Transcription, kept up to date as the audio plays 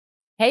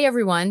Hey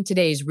everyone,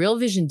 today's Real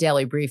Vision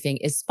Daily Briefing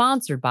is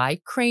sponsored by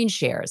Crane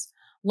Shares.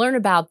 Learn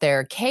about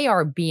their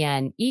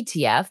KRBN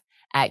ETF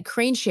at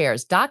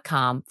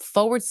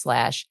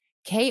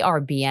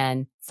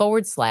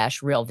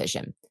craneshares.com/KRBN/Real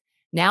Vision.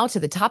 Now to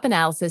the top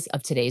analysis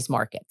of today's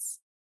markets.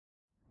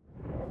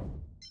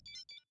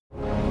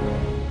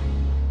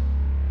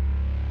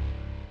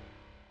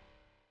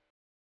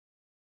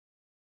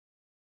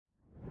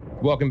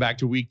 Welcome back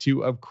to week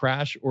 2 of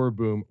Crash or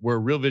Boom, where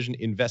Real Vision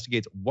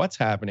investigates what's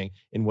happening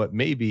in what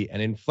may be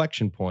an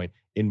inflection point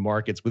in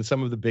markets with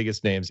some of the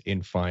biggest names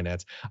in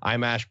finance.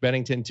 I'm Ash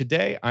Bennington.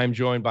 Today, I'm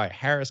joined by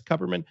Harris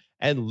Kupperman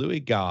and Louis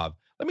Gov.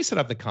 Let me set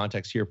up the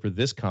context here for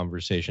this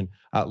conversation.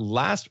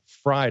 Last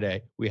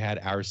Friday, we had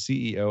our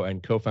CEO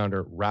and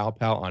co-founder Raoul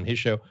Pal on his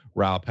show,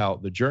 Raoul Pal,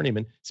 the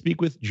Journeyman, speak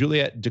with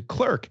Juliette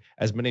Declercq.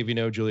 As many of you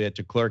know, Juliette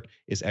Declercq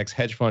is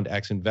ex-hedge fund,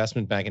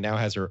 ex-investment bank, and now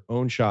has her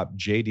own shop,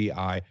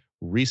 JDI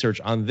Research.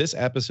 On this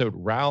episode,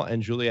 Raoul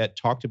and Juliette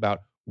talked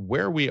about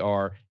where we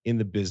are in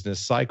the business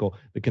cycle.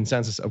 The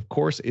consensus, of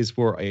course, is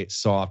for a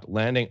soft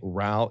landing.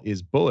 Raoul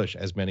is bullish,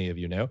 as many of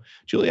you know.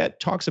 Juliette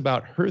talks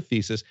about her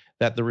thesis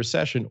that the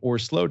recession or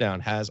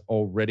slowdown has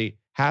already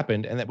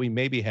happened and that we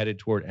may be headed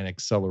toward an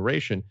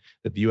acceleration,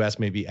 that the US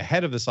may be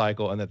ahead of the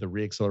cycle and that the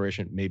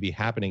reacceleration may be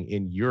happening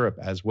in Europe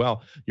as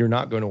well. You're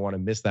not going to want to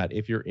miss that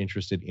if you're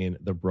interested in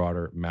the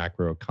broader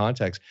macro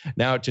context.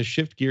 Now, to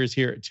shift gears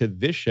here to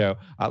this show,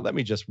 let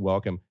me just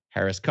welcome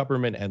Harris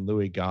Kupperman and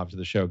Louis Gov to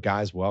the show.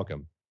 Guys,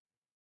 welcome.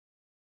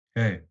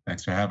 Hey,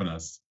 thanks for having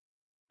us.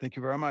 Thank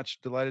you very much.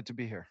 Delighted to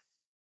be here.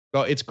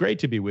 Well, it's great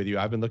to be with you.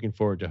 I've been looking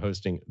forward to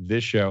hosting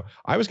this show.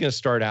 I was going to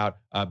start out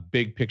a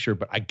big picture,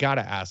 but I got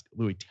to ask,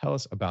 Louis, tell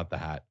us about the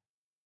hat.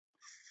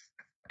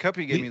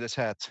 Cuppy gave me this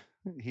hat.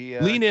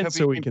 Lean in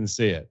so we can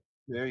see it.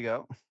 There you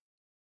go.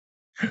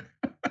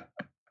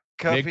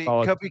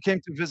 Cuppy came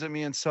to visit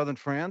me in southern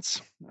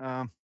France,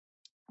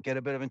 get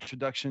a bit of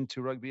introduction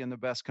to rugby in the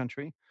Basque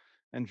Country,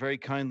 and very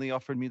kindly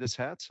offered me this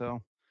hat.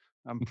 So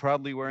I'm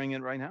proudly wearing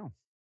it right now.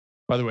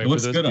 By the way, it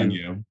looks good on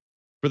you.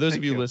 For those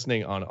of you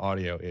listening on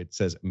audio, it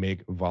says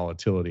 "Make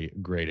volatility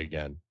great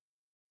again,"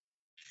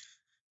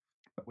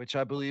 which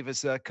I believe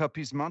is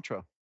Cuppy's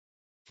mantra.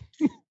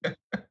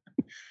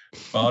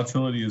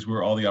 Volatility is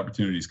where all the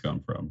opportunities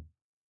come from.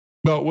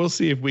 Well, we'll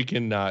see if we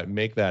can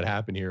make that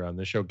happen here on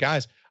the show.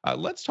 Guys,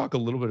 let's talk a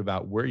little bit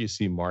about where you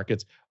see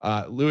markets.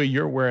 Louis,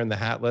 you're wearing the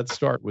hat. Let's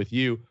start with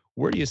you.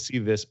 Where do you see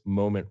this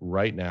moment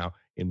right now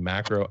in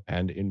macro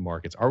and in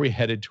markets? Are we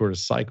headed toward a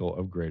cycle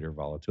of greater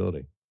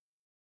volatility?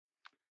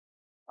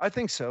 I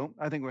think so.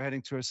 I think we're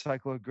heading to a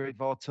cycle of great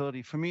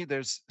volatility. For me,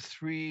 there's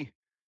 3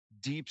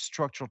 deep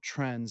structural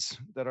trends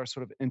that are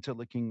sort of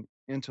interlinking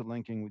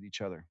with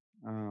each other.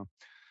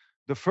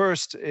 The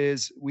first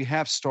is we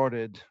have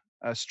started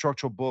a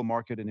structural bull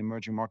market in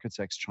emerging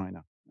markets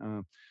ex-China.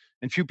 And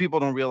few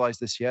people don't realize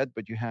this yet,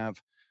 but you have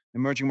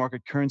emerging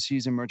market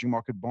currencies, emerging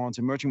market bonds,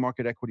 emerging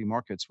market equity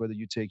markets, whether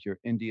you take your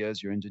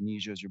Indias, your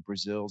Indonesias, your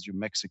Brazils, your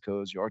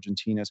Mexicos, your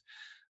Argentinas,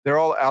 they're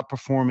all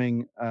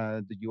outperforming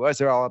the US,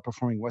 they're all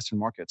outperforming Western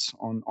markets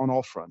on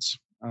all fronts.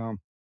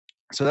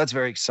 So that's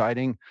very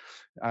exciting.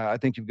 I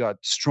think you've got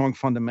strong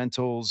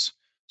fundamentals,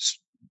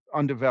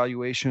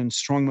 undervaluation,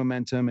 strong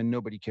momentum, and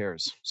nobody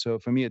cares. So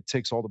for me, it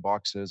ticks all the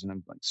boxes, and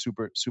I'm like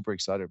super, super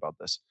excited about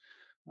this.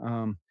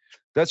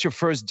 That's your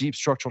first deep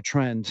structural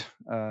trend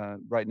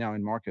right now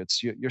in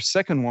markets. Your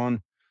second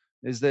one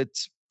is that,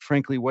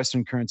 frankly,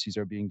 Western currencies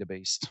are being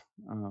debased.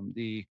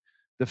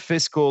 The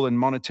fiscal and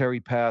monetary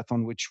path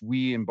on which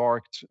we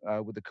embarked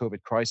with the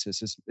COVID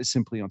crisis is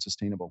simply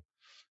unsustainable.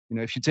 You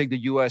know, if you take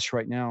the U.S.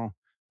 right now,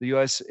 the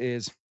U.S.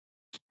 is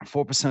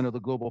 4% of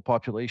the global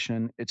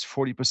population. It's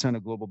 40%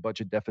 of global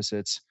budget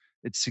deficits.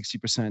 It's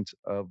 60%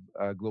 of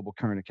global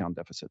current account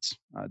deficits.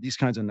 These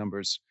kinds of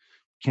numbers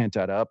can't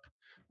add up.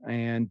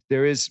 And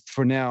there is,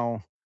 for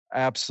now,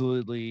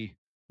 absolutely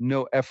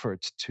no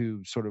effort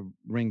to sort of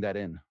ring that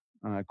in.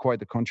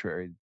 Quite the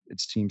contrary. It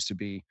seems to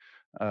be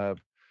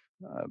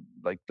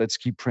like, let's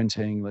keep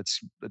printing,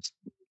 let's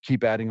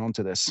keep adding on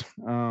to this.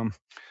 So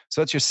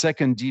that's your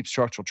second deep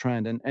structural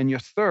trend. And your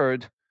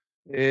third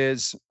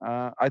is,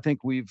 I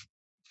think we've,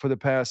 for the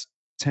past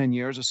 10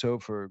 years or so,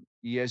 for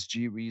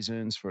ESG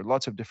reasons, for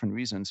lots of different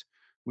reasons,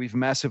 we've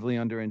massively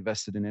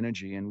underinvested in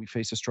energy, and we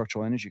face a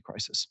structural energy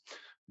crisis.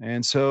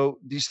 And so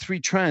these 3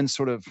 trends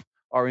sort of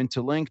are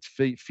interlinked,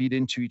 feed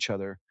into each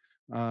other,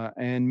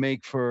 and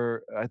make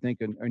for, I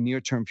think, a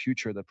near-term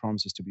future that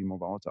promises to be more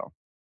volatile.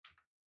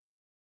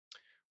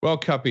 Well,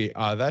 Cuppy,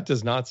 that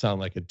does not sound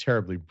like a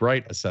terribly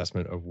bright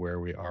assessment of where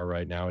we are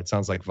right now. It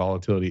sounds like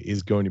volatility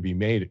is going to be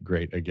made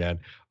great again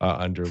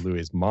under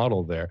Louis'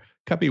 model there.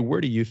 Cuppy,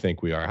 where do you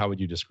think we are? How would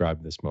you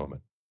describe this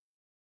moment?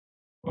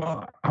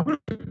 Well, I would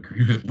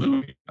agree with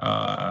Louis.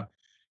 I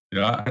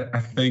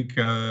think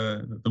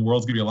the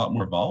world's going to be a lot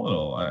more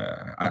volatile.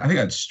 I think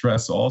I'd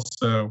stress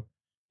also,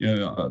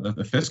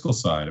 the fiscal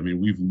side. I mean,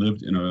 we've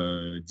lived in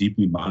a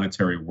deeply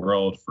monetary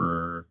world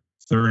for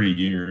 30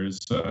 years,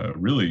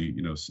 really,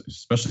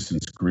 especially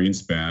since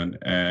Greenspan.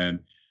 And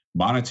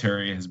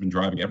monetary has been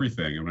driving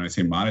everything. And when I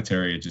say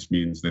monetary, it just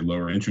means they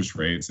lower interest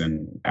rates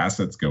and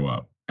assets go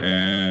up.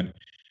 And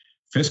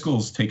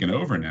fiscal's taken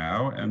over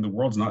now, and the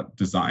world's not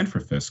designed for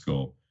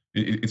fiscal.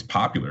 It's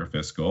popular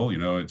fiscal,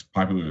 it's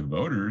popular with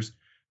voters,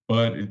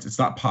 but it's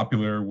not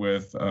popular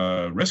with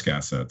risk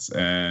assets.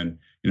 And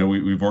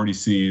we've already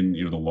seen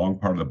the long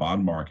part of the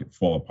bond market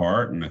fall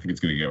apart, and I think it's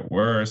going to get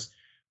worse.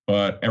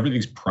 But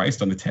everything's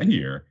priced on the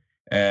 10-year.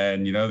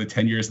 And the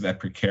 10 years at that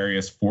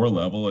precarious 4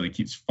 level, and it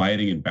keeps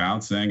fighting and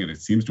bouncing, and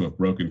it seems to have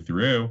broken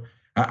through.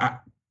 I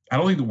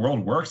don't think the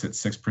world works at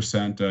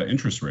 6%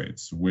 interest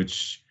rates,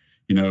 which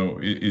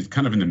is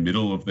kind of in the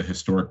middle of the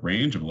historic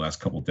range of the last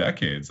couple of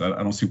decades. I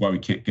don't see why we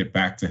can't get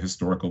back to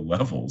historical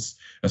levels,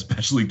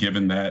 especially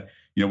given that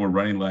we're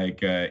running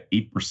like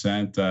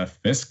 8%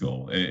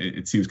 fiscal.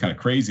 It seems kind of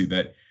crazy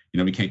that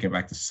we can't get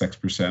back to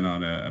 6%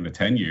 on a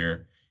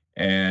 10-year.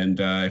 And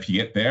if you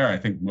get there, I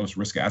think most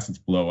risk assets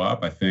blow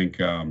up. I think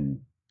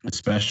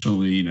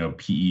especially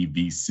PE,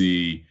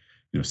 VC,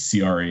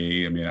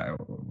 CRE. I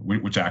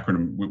mean, which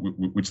acronym,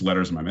 which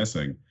letters am I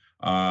missing?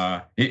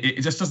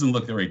 It just doesn't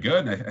look very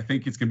good. And I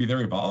think it's going to be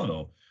very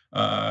volatile.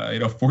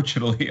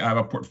 Fortunately, I have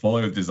a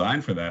portfolio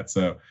designed for that.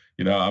 So,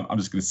 I'm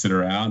just going to sit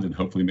around and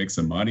hopefully make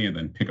some money and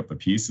then pick up the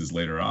pieces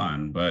later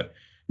on. But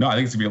no, I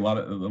think it's going to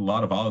be a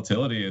lot of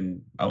volatility,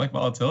 and I like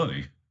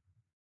volatility.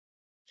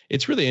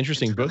 It's really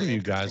interesting. Both of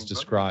you guys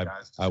describe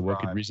what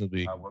could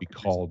reasonably be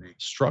called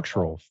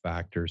structural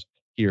factors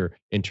here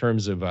in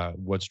terms of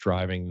what's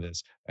driving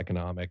this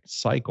economic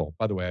cycle.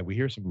 By the way, we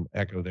hear some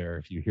echo there.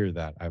 If you hear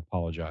that, I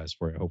apologize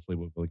for it. Hopefully,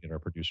 we'll get our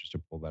producers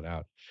to pull that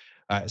out.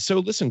 So,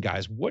 listen,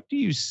 guys, what do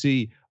you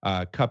see,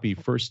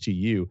 Cuppy, first to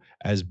you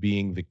as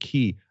being the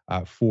key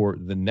for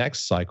the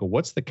next cycle?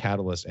 What's the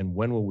catalyst, and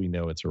when will we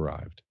know it's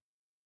arrived?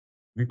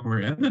 I think we're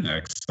in the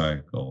next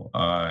cycle.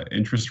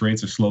 Interest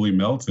rates are slowly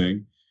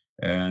melting,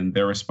 and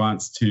their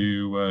response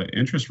to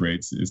interest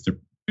rates is to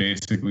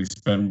basically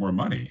spend more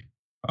money.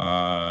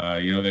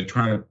 They're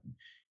trying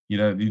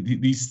to,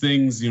 these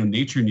things,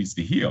 nature needs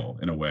to heal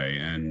in a way,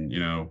 and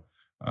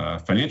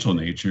financial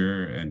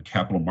nature and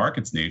capital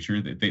markets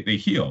nature, they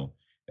heal,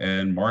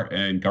 and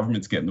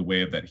governments get in the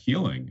way of that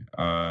healing.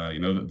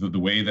 The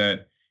way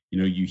that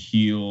you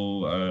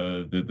heal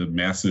the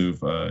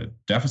massive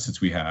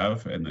deficits we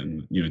have, and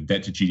then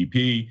debt to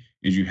GDP,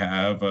 is you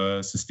have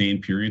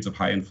sustained periods of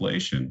high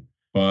inflation.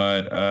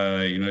 But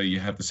you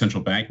have the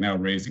central bank now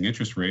raising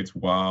interest rates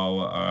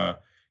while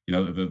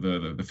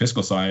the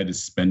fiscal side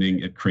is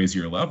spending at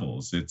crazier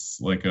levels.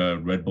 It's like a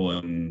Red Bull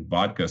and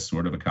vodka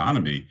sort of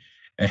economy,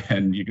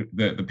 and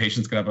the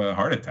patient's gonna have a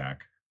heart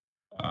attack.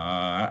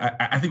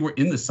 I think we're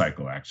in this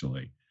cycle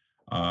actually.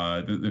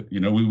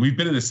 We've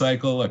been in this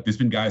cycle. Like, there's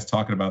been guys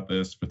talking about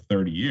this for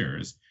 30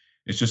 years.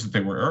 It's just that they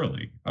were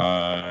early,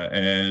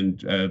 and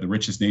the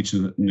richest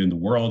nation in the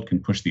world can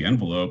push the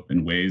envelope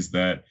in ways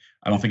that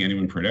I don't think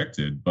anyone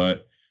predicted.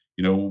 But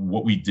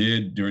what we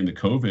did during the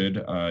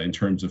COVID in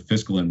terms of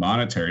fiscal and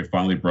monetary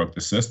finally broke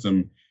the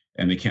system,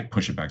 and they can't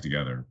push it back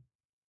together.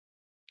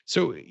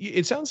 So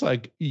it sounds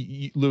like,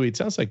 Louis, it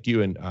sounds like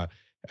you and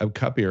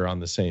Cuppy are on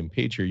the same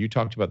page here. You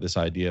talked about this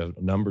idea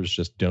of numbers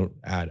just don't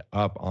add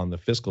up on the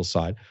fiscal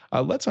side.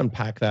 Let's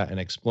unpack that and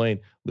explain,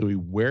 Louis,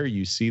 where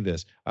you see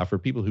this for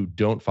people who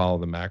don't follow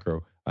the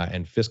macro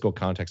and fiscal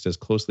context as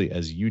closely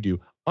as you do.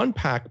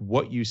 Unpack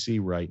what you see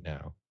right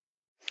now.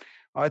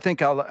 I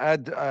think I'll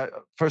add,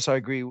 first, I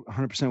agree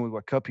 100% with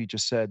what Cuppy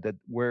just said, that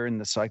we're in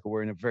the cycle.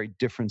 We're in a very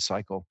different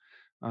cycle.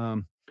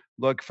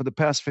 Look, for the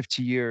past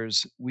 50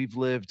 years, we've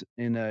lived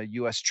in a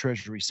US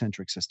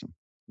Treasury-centric system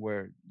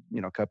where,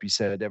 Cuppy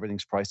said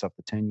everything's priced off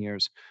the 10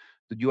 years.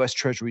 The US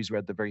Treasuries were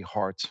at the very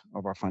heart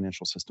of our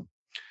financial system.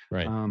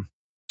 Right.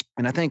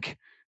 And I think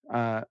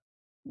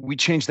we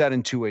changed that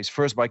in two ways.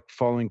 First, by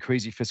following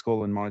crazy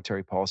fiscal and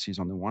monetary policies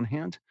on the one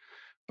hand,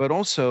 but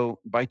also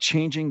by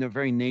changing the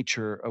very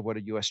nature of what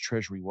a US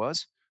Treasury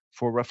was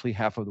for roughly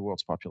half of the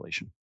world's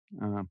population.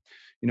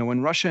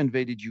 When Russia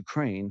invaded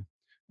Ukraine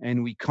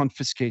and we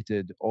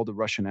confiscated all the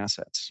Russian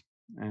assets,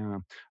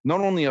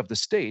 not only of the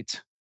state,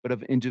 but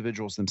of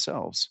individuals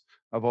themselves,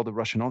 of all the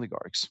Russian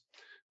oligarchs,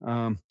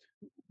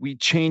 we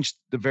changed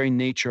the very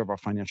nature of our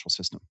financial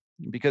system.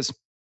 Because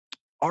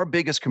our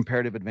biggest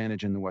comparative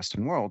advantage in the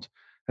Western world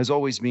has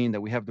always been that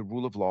we have the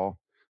rule of law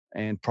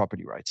and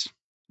property rights.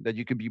 That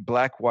you could be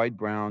black, white,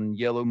 brown,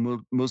 yellow,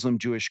 Muslim,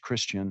 Jewish,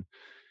 Christian.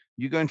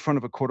 You go in front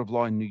of a court of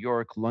law in New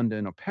York,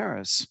 London, or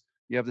Paris,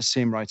 you have the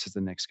same rights as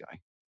the next guy.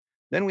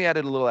 Then we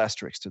added a little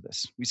asterisk to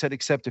this. We said,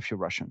 except if you're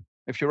Russian.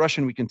 If you're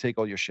Russian, we can take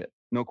all your shit.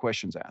 No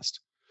questions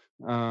asked.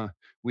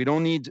 We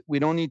don't need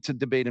to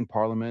debate in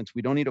parliament.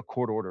 We don't need a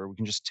court order. We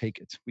can just take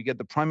it. We get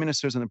the prime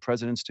ministers and the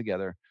presidents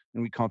together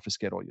and we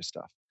confiscate all your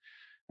stuff.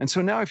 And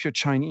so now if you're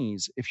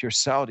Chinese, if you're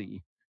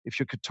Saudi, if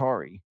you're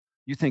Qatari,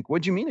 you think,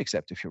 what do you mean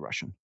except if you're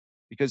Russian?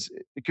 Because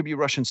it could be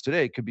Russians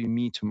today, it could be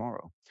me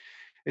tomorrow.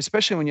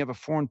 Especially when you have a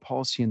foreign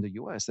policy in the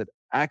US that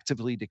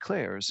actively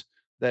declares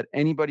that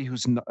anybody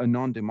who's a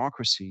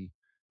non-democracy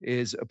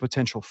is a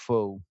potential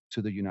foe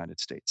to the United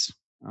States,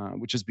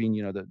 which has been,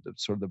 the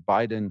sort of the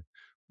Biden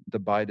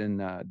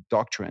Biden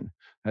doctrine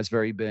has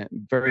very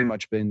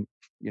much been,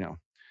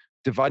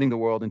 dividing the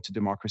world into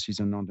democracies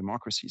and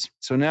non-democracies.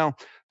 So now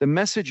the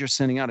message you're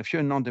sending out, if you're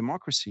a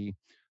non-democracy,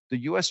 the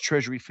U.S.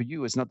 Treasury for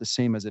you is not the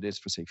same as it is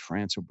for, say,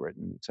 France or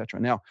Britain, et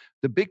cetera. Now,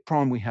 the big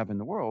problem we have in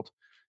the world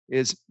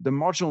is the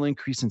marginal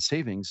increase in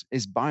savings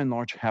is by and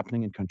large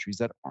happening in countries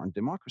that aren't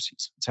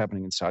democracies. It's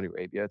happening in Saudi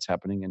Arabia. It's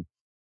happening in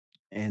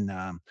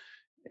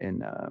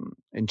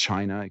in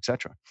China, et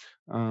cetera.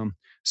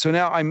 So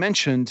now I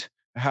mentioned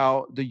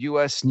how the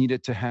U.S.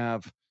 needed to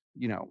have,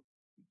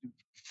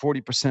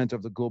 40%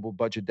 of the global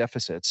budget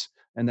deficits,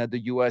 and that the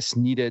US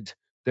needed,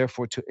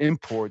 therefore, to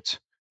import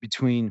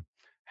between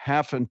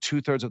half and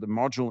two-thirds of the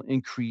marginal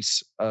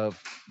increase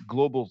of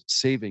global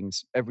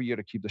savings every year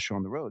to keep the show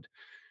on the road.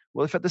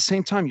 Well, if at the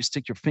same time you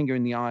stick your finger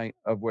in the eye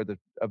of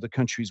the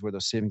countries where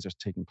those savings are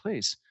taking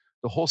place,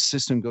 the whole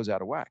system goes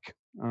out of whack.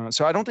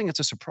 So I don't think it's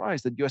a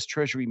surprise that U.S.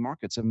 Treasury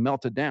markets have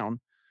melted down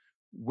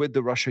with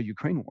the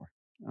Russia-Ukraine war.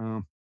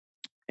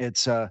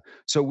 So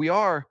we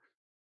are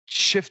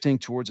shifting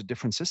towards a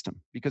different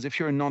system, because if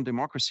you're a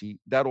non-democracy,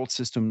 that old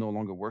system no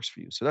longer works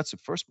for you. So that's the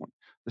first point.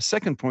 The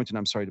second point, and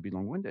I'm sorry to be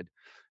long-winded,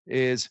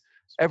 is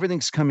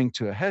everything's coming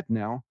to a head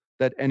now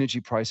that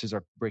energy prices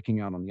are breaking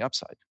out on the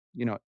upside.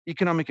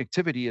 Economic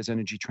activity is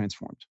energy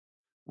transformed.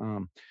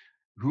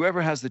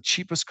 Whoever has the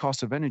cheapest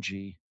cost of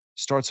energy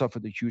starts off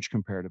with a huge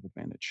comparative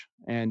advantage.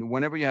 And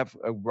whenever you have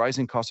a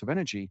rising cost of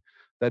energy,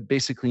 that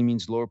basically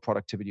means lower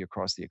productivity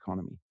across the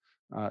economy.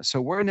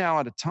 So we're now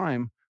at a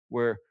time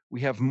where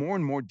we have more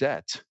and more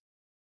debt,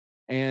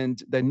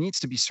 and that needs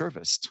to be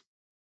serviced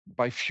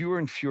by fewer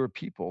and fewer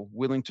people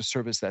willing to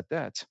service that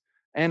debt.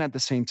 And at the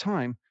same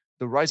time,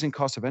 the rising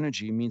cost of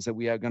energy means that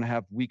we are going to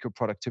have weaker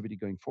productivity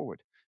going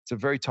forward. It's a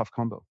very tough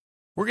combo.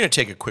 We're going to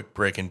take a quick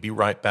break and be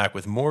right back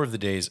with more of the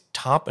day's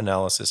top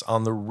analysis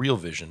on the Real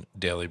Vision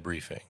Daily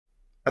Briefing.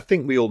 I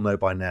think we all know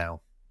by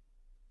now,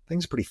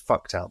 things are pretty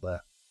fucked out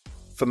there,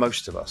 for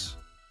most of us.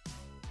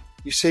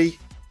 You see,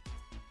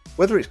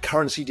 whether it's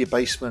currency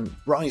debasement,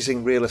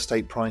 rising real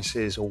estate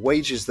prices, or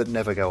wages that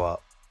never go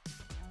up,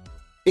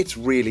 it's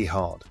really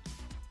hard.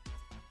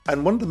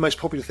 And one of the most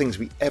popular things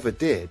we ever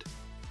did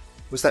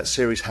was that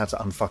series How to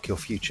Unfuck Your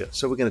Future.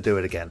 So we're going to do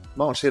it again.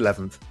 March the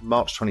 11th,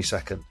 March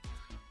 22nd.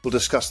 We'll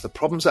discuss the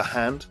problems at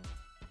hand,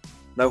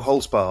 no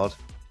holds barred,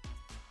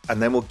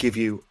 and then we'll give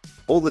you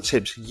all the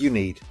tips you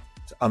need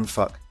to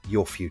unfuck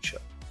your future.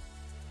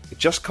 It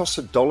just costs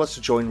 $1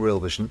 to join Real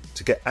Vision.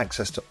 To get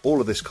access to all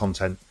of this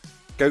content,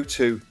 go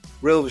to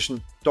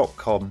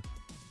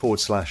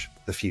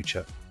realvision.com/the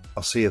future.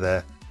 I'll see you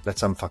there.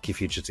 Let's unfuck your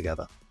future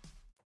together.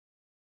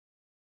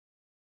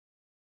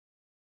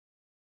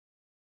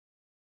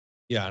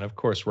 Yeah, and of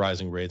course,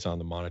 rising rates on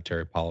the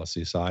monetary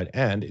policy side.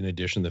 And in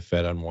addition, the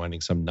Fed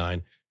unwinding some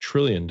 $9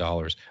 trillion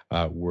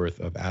worth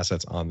of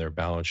assets on their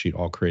balance sheet,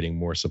 all creating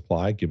more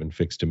supply given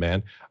fixed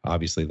demand.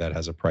 Obviously, that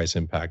has a price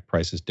impact.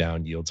 Prices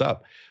down, yields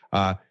up.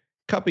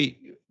 Cuppy,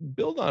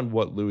 build on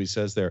what Louis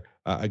says there.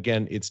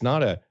 Again, it's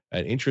not an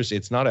interest.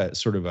 It's not a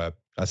sort of a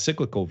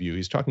cyclical view.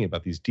 He's talking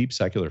about these deep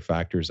secular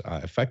factors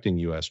affecting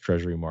U.S.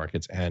 Treasury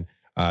markets and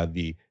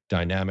the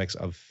dynamics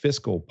of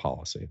fiscal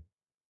policy.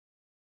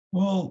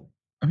 Well,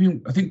 I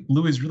mean, I think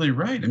Louis is really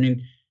right. I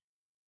mean,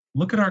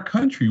 look at our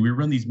country. We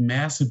run these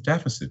massive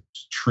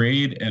deficits,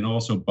 trade and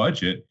also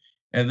budget.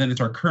 And then it's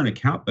our current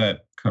account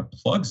that kind of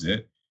plugs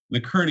it.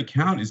 The current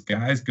account is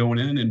guys going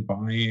in and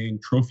buying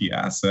trophy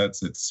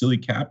assets at silly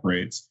cap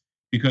rates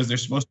because they're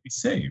supposed to be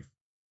safe.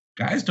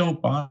 Guys don't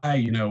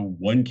buy,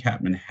 one cap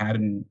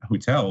Manhattan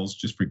hotels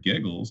just for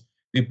giggles.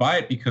 They buy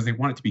it because they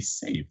want it to be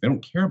safe. They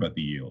don't care about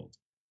the yield.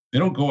 They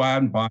don't go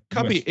out and buy.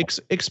 Copy.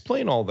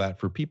 Explain all that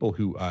for people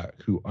who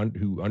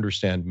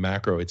understand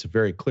macro. It's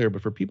very clear,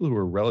 but for people who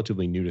are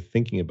relatively new to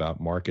thinking about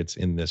markets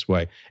in this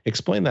way,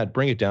 explain that.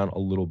 Bring it down a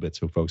little bit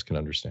so folks can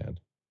understand.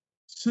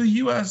 So the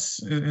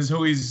U.S. has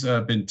always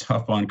been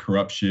tough on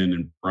corruption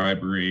and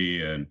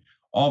bribery and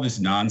all this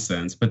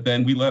nonsense, but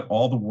then we let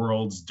all the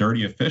world's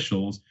dirty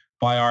officials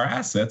buy our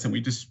assets and we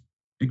just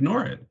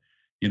ignore it.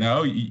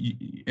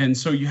 And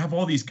so you have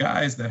all these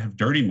guys that have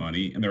dirty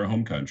money in their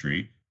home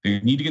country. They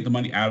need to get the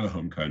money out of the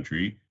home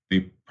country.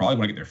 They probably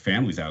want to get their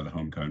families out of the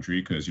home country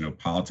because,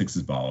 politics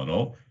is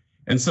volatile.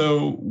 And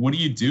so what do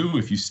you do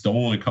if you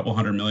stole a couple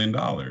 $100 million?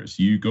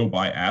 You go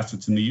buy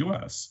assets in the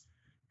U.S.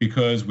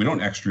 because we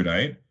don't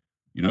extradite.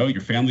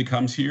 Your family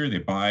comes here, they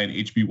buy an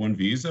HB1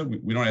 visa.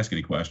 We don't ask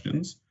any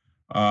questions.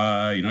 You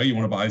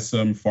want to buy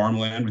some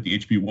farmland with the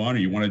HB1, or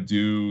you want to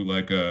do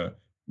like a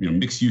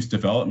mixed use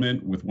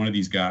development with one of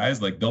these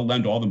guys, like they'll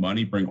lend all the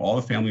money, bring all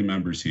the family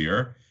members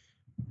here.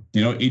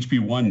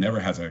 HB1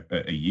 never has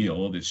a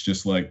yield. It's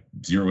just like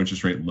zero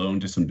interest rate loan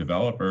to some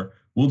developer.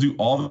 We'll do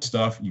all the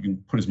stuff. You can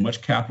put as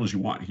much capital as you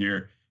want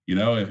here.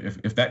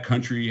 If that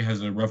country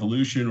has a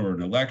revolution or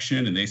an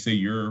election and they say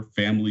your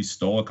family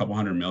stole a couple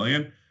 $100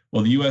 million,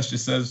 well, the U.S.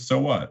 just says, so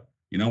what?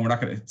 We're not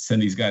going to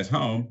send these guys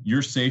home.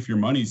 You're safe. Your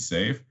money's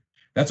safe.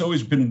 That's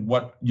always been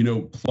what,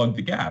 plugged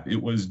the gap.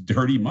 It was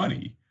dirty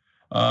money.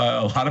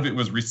 A lot of it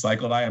was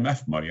recycled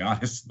IMF money,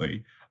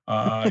 honestly,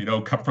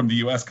 from the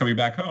U.S. coming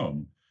back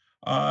home.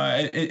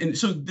 And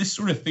so this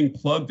sort of thing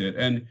plugged it.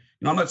 And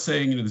I'm not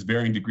saying there's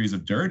varying degrees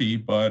of dirty,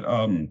 but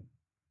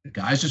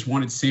guys just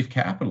wanted safe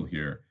capital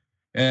here.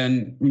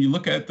 And when you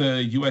look at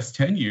the U.S.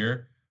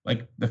 10-year,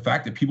 like the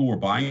fact that people were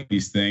buying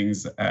these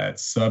things at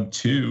sub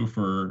 2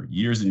 for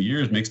years and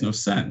years makes no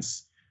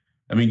sense.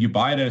 I mean, you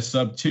buy it at a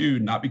sub 2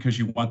 not because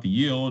you want the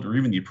yield or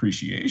even the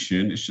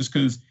appreciation. It's just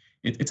because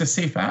it's a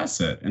safe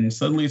asset, and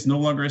suddenly it's no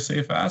longer a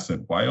safe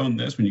asset. Why own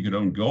this when you could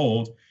own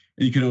gold?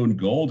 And you could own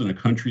gold in a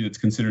country that's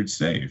considered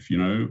safe.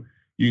 You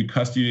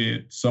custody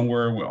it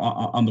somewhere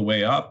on the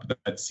way up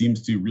that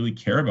seems to really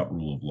care about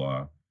rule of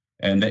law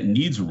and that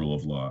needs a rule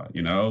of law.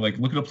 Like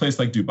look at a place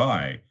like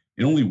Dubai.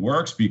 It only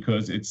works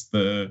because it's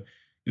the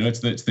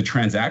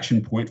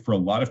transaction point for a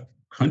lot of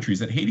countries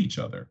that hate each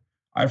other.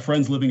 I have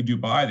friends living in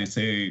Dubai. They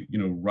say,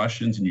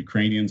 Russians and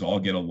Ukrainians all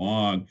get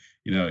along.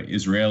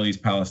 Israelis,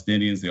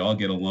 Palestinians, they all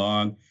get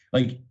along.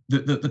 Like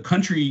the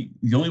country,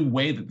 the only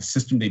way that the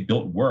system they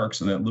built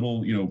works on that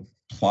little,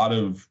 plot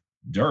of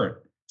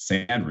dirt,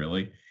 sand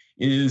really,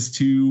 is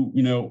to,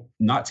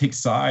 not take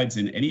sides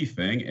in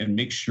anything and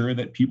make sure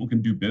that people can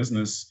do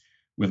business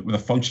with a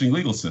functioning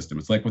legal system.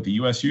 It's like what the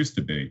US used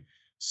to be.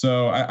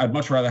 So I'd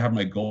much rather have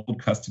my gold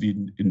custody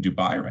in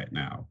Dubai right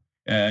now.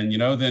 And,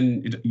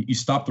 then you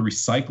stop the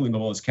recycling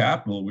of all this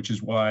capital, which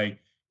is why,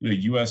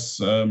 U.S.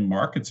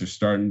 Markets are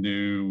starting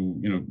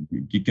to,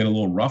 get a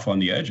little rough on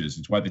the edges.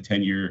 It's why the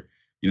 10-year,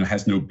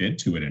 has no bid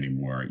to it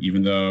anymore,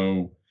 even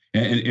though,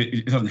 and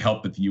it doesn't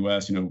help that the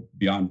U.S.,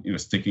 beyond,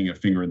 sticking a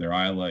finger in their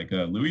eye, like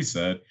Louis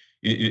said,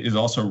 it is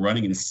also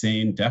running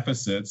insane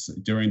deficits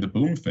during the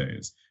boom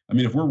phase. I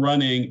mean, if we're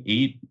running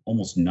 8,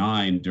 almost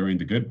 9 during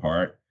the good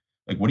part,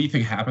 like, what do you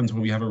think happens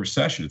when we have a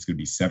recession? It's going to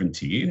be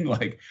 17.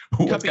 Like,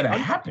 what's going to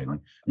happen?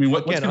 I mean,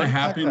 what's going to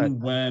happen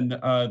when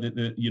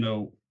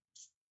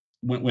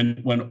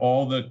when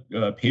all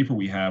the paper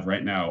we have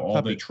right now,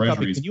 all the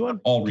treasuries,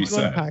 all reset? Can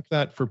you unpack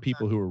that for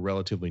people who are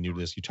relatively new to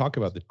this? You talk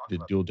about the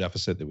dual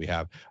deficit that we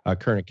have,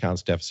 current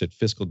accounts deficit,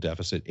 fiscal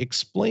deficit.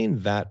 Explain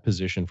that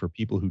position for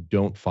people who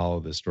don't follow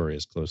this story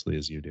as closely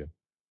as you do.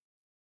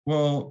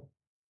 Well,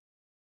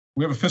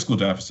 we have a fiscal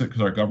deficit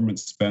because our government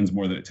spends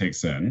more than it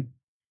takes in.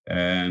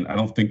 And I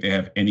don't think they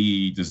have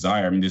any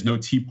desire. I mean, there's no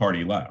Tea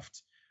Party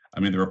left. I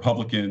mean, the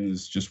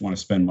Republicans just want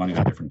to spend money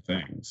on different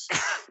things.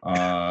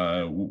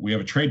 We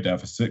have a trade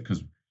deficit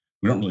because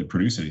we don't really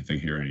produce anything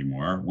here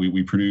anymore.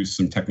 We produce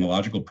some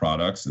technological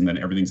products, and then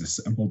everything's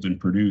assembled and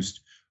produced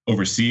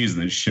overseas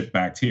and then shipped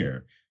back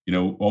here.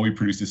 All we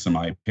produce is some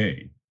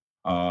IP.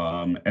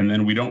 And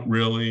then we don't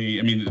really,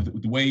 I mean,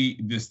 the way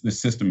this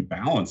system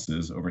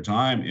balances over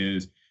time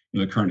is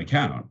the current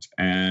account.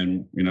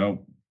 And,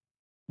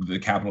 the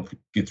capital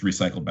gets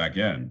recycled back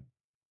in.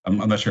 I'm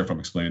not sure if I'm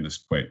explaining this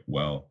quite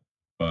well,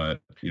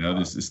 but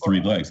this is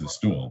 3 legs of the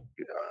stool.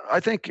 I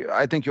think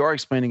you are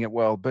explaining it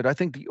well, but I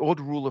think the old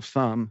rule of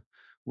thumb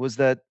was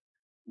that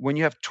when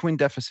you have twin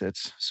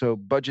deficits, so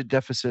budget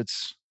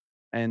deficits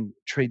and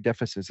trade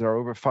deficits that are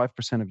over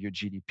 5% of your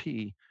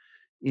GDP,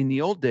 in the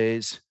old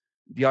days,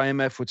 the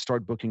IMF would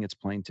start booking its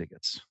plane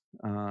tickets.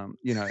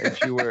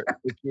 If you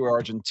were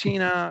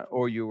Argentina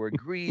or you were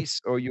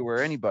Greece or you were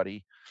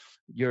anybody,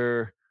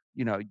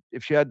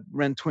 if you had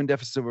ran twin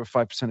deficits over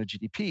 5% of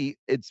GDP,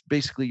 it's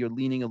basically you're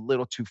leaning a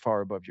little too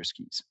far above your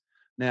skis.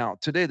 Now,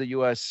 today, the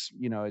US,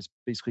 is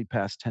basically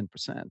past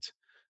 10%.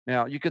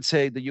 Now, you could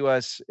say the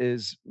US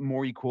is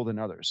more equal than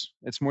others.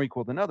 It's more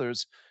equal than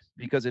others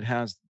because it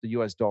has the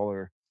US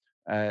dollar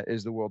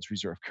is the world's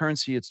reserve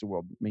currency. It's the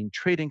world's main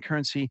trading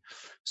currency.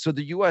 So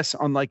the US,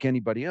 unlike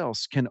anybody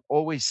else, can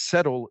always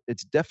settle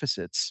its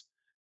deficits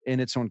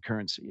in its own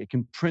currency. It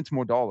can print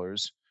more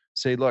dollars,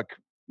 say, look,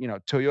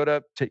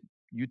 Toyota,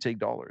 you take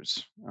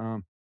dollars.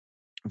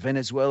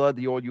 Venezuela,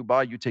 the oil you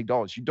buy, you take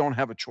dollars. You don't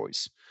have a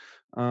choice.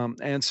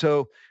 And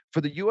so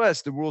for the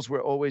US, the rules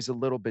were always a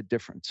little bit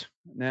different.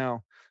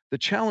 Now, the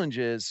challenge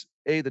is,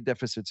 the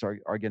deficits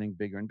are getting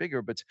bigger and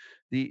bigger, but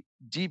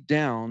deep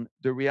down,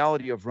 the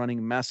reality of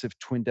running massive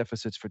twin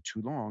deficits for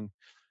too long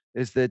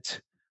is that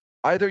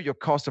either your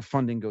cost of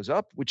funding goes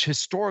up, which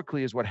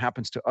historically is what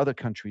happens to other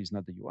countries,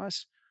 not the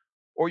US,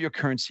 or your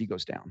currency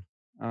goes down.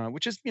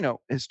 Which is,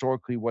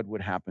 historically what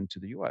would happen to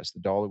the U.S. The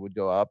dollar would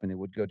go up and it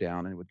would go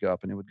down and it would go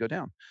up and it would go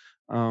down.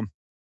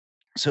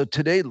 So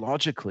today,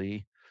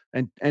 logically,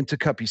 and to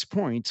Cuppy's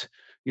point,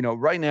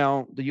 right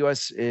now the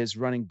U.S. is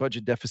running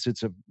budget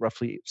deficits of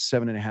roughly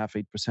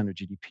 7.5%, 8% of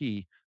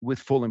GDP with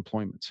full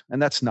employment,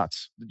 and that's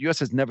nuts. The U.S.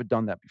 has never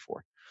done that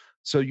before.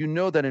 So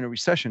that in a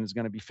recession it's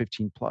going to be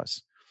 15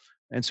 plus,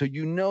 and so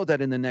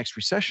that in the next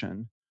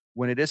recession,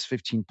 when it is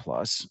 15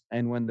 plus,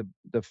 and when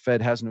the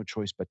Fed has no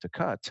choice but to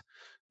cut,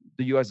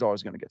 the US dollar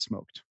is going to get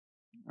smoked.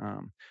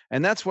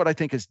 And that's what I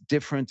think is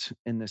different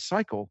in this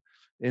cycle,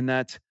 in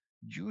that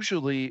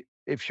usually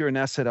if you're an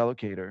asset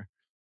allocator,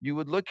 you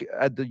would look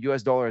at the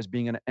US dollar as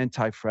being an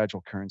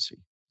anti-fragile currency,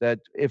 that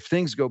if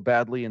things go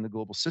badly in the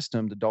global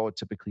system, the dollar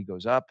typically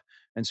goes up.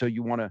 And so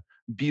you want to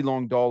be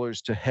long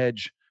dollars to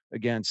hedge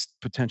against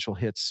potential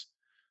hits.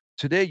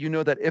 Today,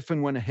 that if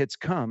and when a hit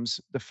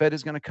comes, the Fed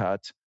is going to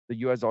cut, the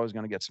US dollar is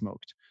going to get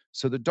smoked.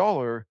 So the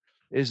dollar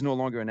is no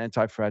longer an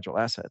anti-fragile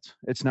asset.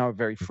 It's now a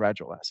very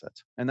fragile asset.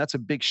 And that's a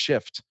big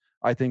shift,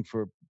 I think,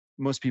 for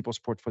most people's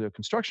portfolio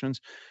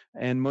constructions.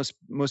 And most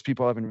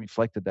people haven't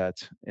reflected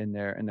that in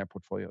their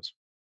portfolios.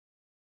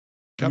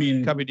 I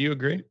mean, Cubby, do you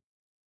agree?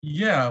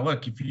 yeah,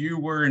 look, if you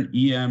were an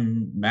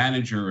EM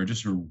manager or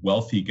just a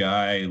wealthy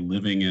guy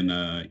living in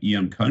a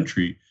EM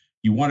country,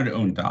 you wanted to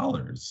own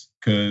dollars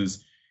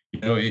because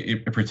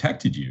it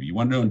protected you. You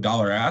wanted to own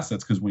dollar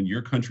assets because when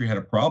your country had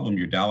a problem,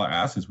 your dollar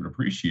assets would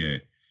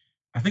appreciate.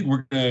 I think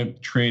we're going to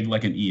trade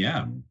like an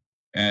EM,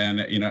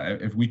 and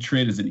if we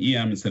trade as an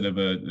EM instead of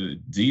a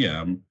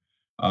DM,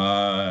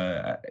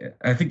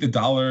 I think the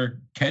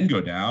dollar can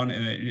go down,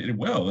 and it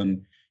will.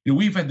 And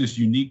we've had this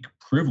unique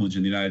privilege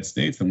in the United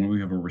States that when we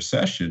have a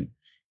recession,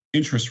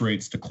 interest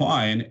rates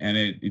decline, and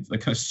it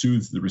like kind of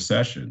soothes the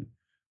recession.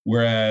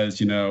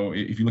 Whereas,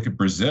 if you look at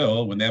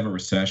Brazil, when they have a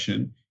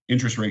recession,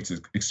 interest rates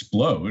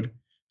explode.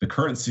 The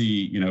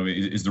currency,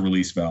 is the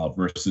release valve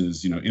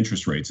versus,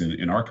 interest rates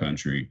in our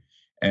country.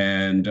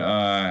 And,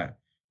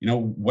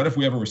 what if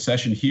we have a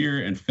recession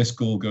here and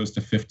fiscal goes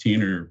to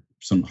 15 or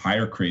some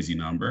higher crazy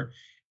number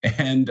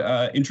and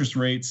interest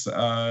rates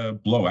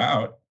blow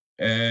out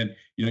and,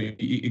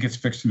 it gets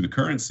fixed through the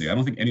currency? I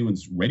don't think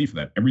anyone's ready for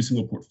that. Every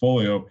single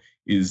portfolio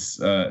is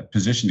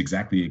positioned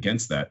exactly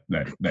against that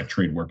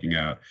trade working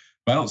out.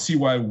 But I don't see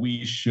why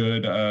we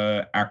should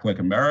act like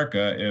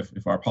America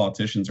if our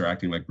politicians are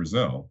acting like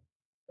Brazil.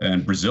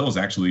 And Brazil is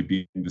actually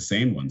being the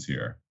sane ones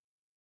here.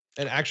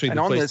 And actually,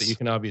 the place that you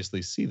can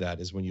obviously see that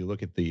is when you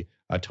look at the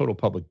total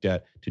public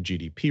debt to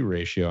GDP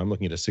ratio. I'm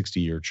looking at a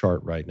 60-year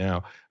chart right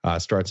now.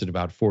 Starts at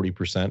about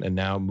 40% and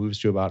now moves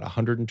to about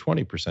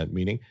 120%,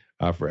 meaning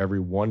for every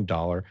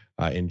 $1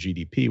 in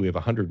GDP, we have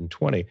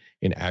 120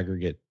 in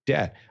aggregate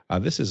debt.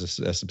 This is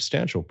a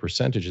substantial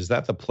percentage. Is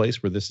that the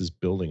place where this is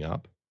building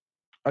up?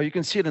 Oh, you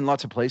can see it in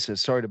lots of places.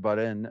 Sorry to butt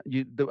in.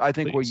 I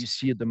think where Please. you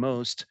see it the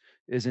most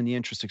is in the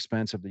interest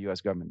expense of the U.S.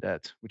 government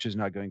debt, which is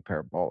now going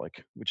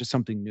parabolic, which is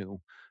something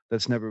new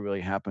that's never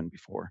really happened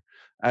before.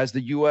 As the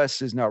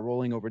U.S. is now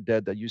rolling over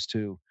debt that used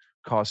to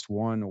cost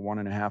 1 or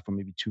 1.5 or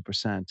maybe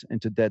 2%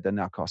 into debt that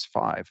now costs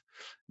 5,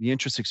 the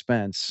interest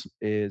expense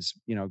is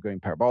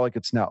going parabolic.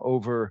 It's now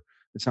over.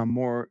 It's now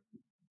more.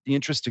 The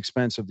interest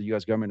expense of the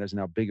U.S. government is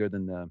now bigger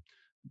than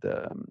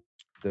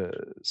the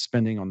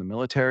spending on the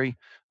military.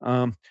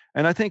 And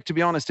I think, to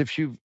be honest, if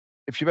you've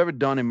ever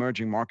done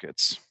emerging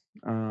markets,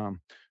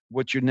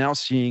 what you're now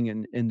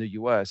seeing in the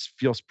U.S.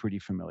 feels pretty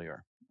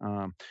familiar.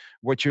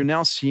 What you're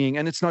now seeing,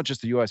 and it's not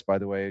just the U.S., by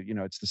the way,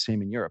 it's the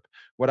same in Europe.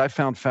 What I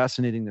found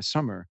fascinating this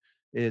summer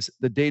is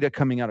the data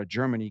coming out of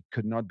Germany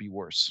could not be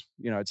worse.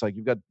 It's like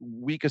you've got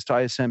weakest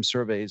ISM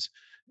surveys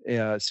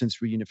since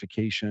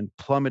reunification,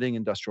 plummeting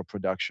industrial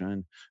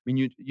production. I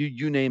mean,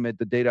 you name it,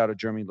 the data out of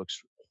Germany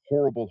looks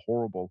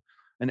horrible,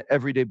 and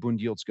everyday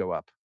bond yields go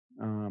up.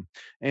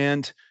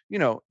 And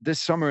this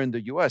summer in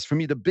the U.S., for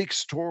me, the big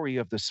story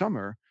of the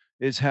summer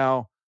is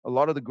how a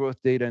lot of the growth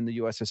data in the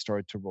U.S. has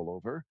started to roll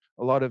over.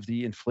 A lot of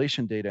the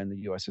inflation data in the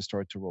U.S. has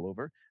started to roll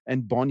over,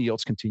 and bond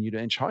yields continue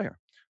to inch higher.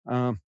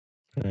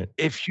 Right.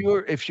 If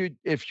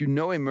you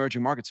know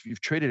emerging markets, if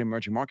you've traded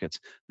emerging markets,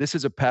 this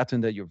is a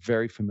pattern that you're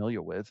very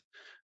familiar with.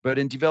 But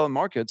in developed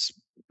markets,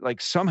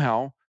 like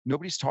somehow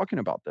nobody's talking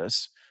about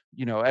this.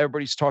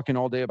 Everybody's talking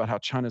all day about how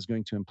China's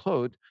going to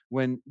implode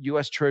when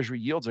U.S. Treasury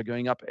yields are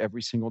going up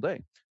every single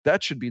day.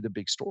 That should be the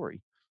big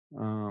story,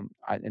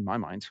 in my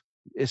mind,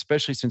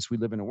 especially since we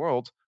live in a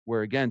world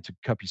where, again, to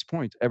Cuppy's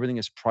point, everything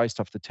is priced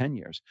off the 10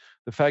 years.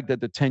 The fact that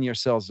the 10-year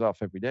sells off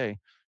every day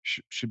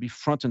should be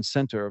front and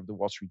center of the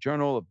Wall Street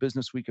Journal, of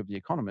Business Week, of The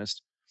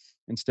Economist.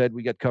 Instead,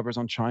 we get covers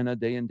on China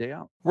day in, day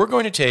out. We're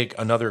going to take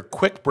another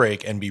quick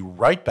break and be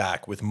right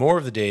back with more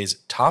of the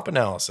day's top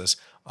analysis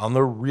on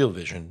the Real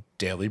Vision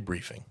Daily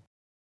Briefing.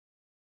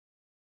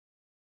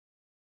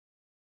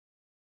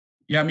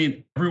 Yeah, I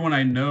mean, everyone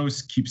I know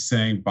keeps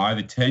saying buy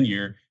the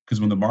 10-year because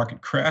when the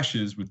market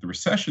crashes with the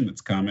recession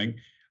that's coming,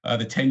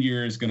 the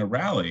 10-year is going to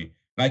rally.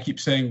 And I keep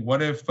saying,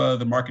 what if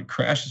the market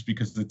crashes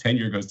because the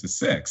 10-year goes to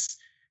 6?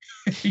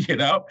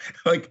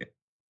 Like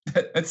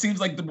that seems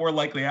like the more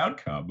likely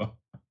outcome. Well,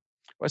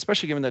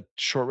 especially given that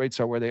short rates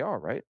are where they are,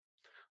 right?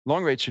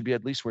 Long rates should be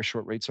at least where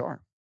short rates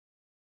are.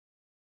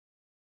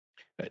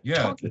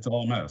 Yeah, it's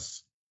all a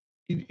mess.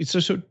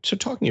 So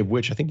talking of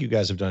which, I think you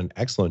guys have done an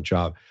excellent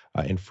job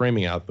in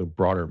framing out the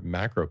broader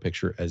macro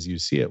picture as you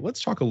see it.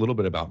 Let's talk a little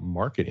bit about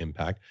market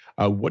impact.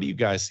 What do you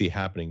guys see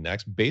happening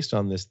next? Based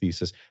on this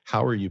thesis,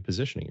 how are you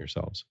positioning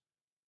yourselves?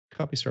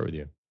 Copy, start with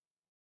you.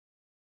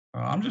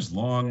 I'm just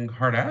long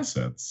hard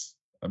assets.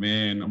 I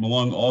mean, I'm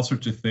along all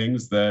sorts of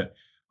things that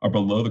are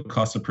below the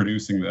cost of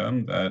producing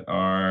them, that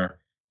are,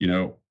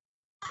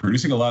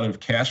 producing a lot of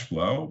cash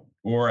flow,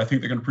 or I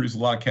think they're going to produce a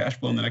lot of cash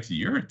flow in the next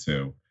year or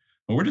two.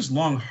 But we're just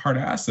long hard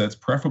assets,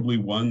 preferably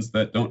ones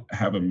that don't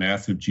have a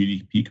massive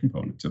GDP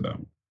component to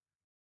them.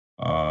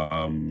 We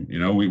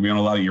own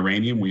a lot of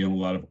uranium, we own a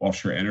lot of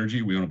offshore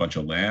energy, we own a bunch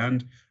of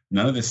land.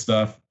 None of this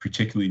stuff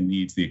particularly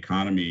needs the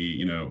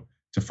economy,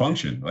 to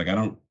function. Like I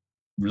don't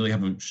really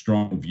have a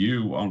strong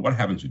view on what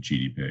happens with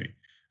GDP.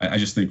 I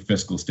just think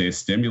fiscal stays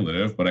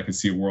stimulative, but I could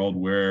see a world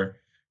where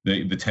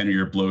the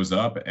 10-year blows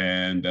up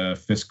and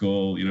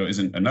fiscal,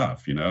 isn't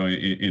enough. In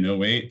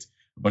 '08,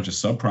 a bunch of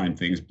subprime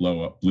things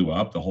blew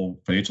up. The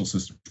whole financial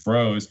system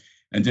froze,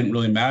 and didn't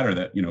really matter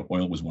that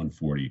oil was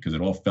 140 because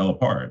it all fell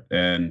apart.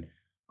 And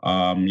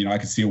I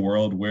could see a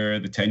world where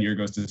the 10-year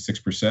goes to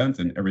 6%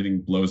 and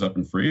everything blows up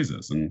and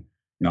freezes. And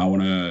I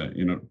want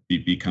to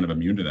be kind of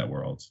immune to that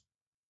world.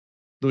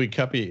 Louis,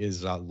 Cuppy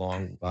is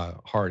long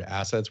hard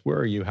assets. Where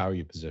are you? How are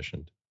you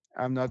positioned?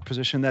 I'm not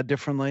positioned that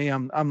differently.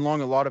 I'm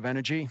long a lot of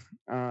energy.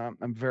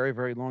 I'm very,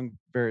 very long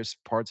various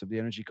parts of the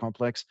energy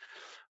complex.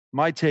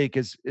 My take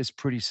is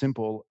pretty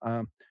simple.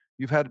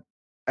 You've had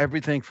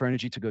everything for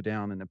energy to go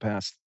down in the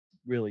past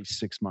really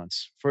 6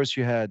 months. First,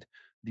 you had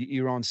the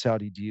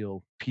Iran-Saudi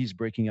deal, peace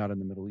breaking out in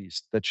the Middle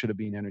East. That should have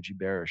been energy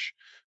bearish,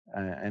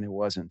 and it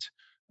wasn't.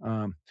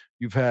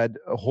 You've had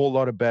a whole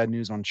lot of bad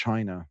news on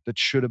China that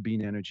should have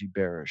been energy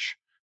bearish,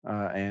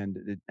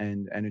 and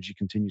energy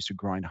continues to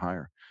grind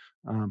higher.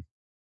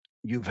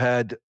 You've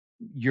had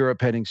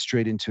Europe heading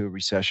straight into a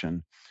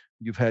recession.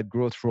 You've had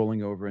growth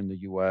rolling over in the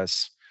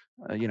US.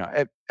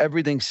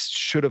 Everything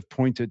should have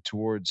pointed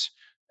towards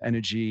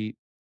energy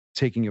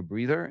taking a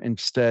breather.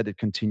 Instead, it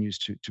continues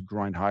to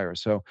grind higher.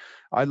 So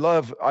I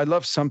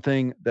love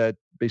something that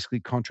basically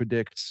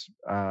contradicts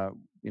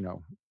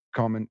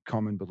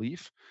common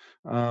belief.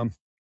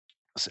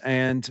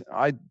 And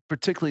I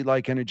particularly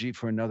like energy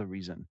for another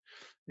reason,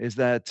 is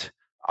that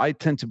I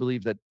tend to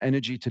believe that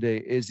energy today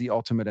is the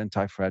ultimate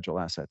anti-fragile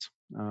asset.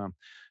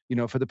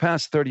 For the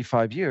past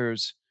 35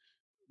 years,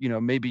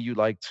 maybe you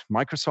liked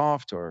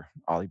Microsoft or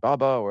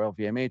Alibaba or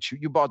LVMH.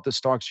 You bought the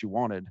stocks you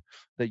wanted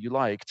that you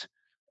liked.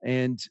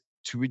 And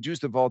to reduce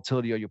the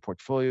volatility of your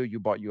portfolio,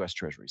 you bought US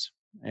Treasuries.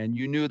 And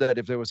you knew that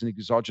if there was an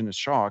exogenous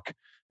shock,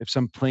 if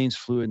some planes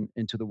flew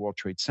into the World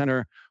Trade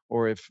Center,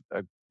 or if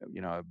a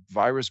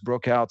virus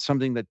broke out,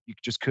 something that you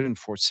just couldn't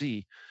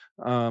foresee,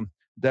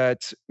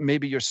 that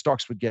maybe your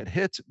stocks would get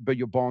hit, but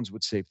your bonds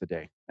would save the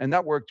day. And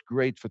that worked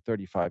great for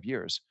 35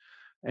 years.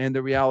 And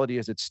the reality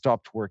is it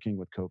stopped working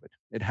with COVID.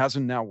 It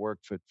hasn't now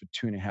worked for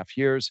 2.5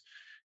 years.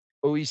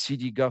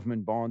 OECD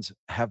government bonds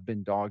have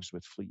been dogs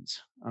with fleas.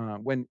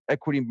 When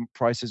equity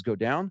prices go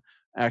down,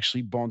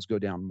 actually bonds go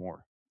down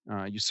more.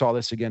 You saw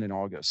this again in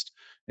August.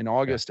 In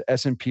August,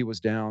 S&P was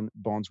down,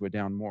 bonds were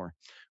down more.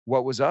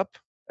 What was up?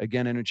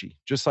 Again, energy.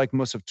 Just like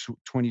most of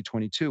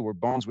 2022, where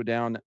bonds were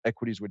down,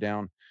 equities were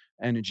down,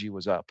 energy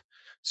was up.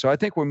 So I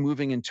think we're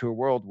moving into a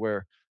world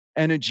where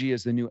energy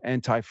is the new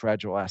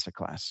anti-fragile asset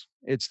class.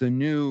 It's the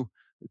new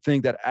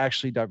thing that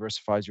actually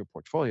diversifies your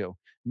portfolio.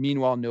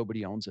 Meanwhile,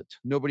 nobody owns it.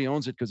 Nobody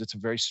owns it because it's a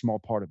very small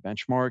part of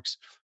benchmarks,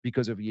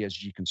 because of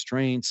ESG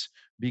constraints,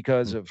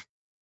 because of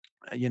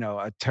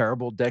a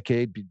terrible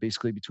decade,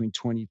 basically between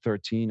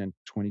 2013 and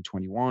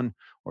 2021,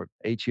 or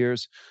 8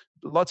 years.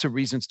 Lots of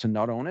reasons to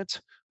not own it.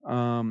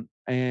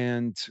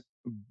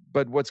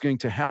 But what's going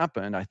to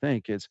happen, I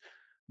think, is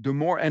the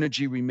more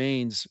energy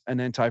remains an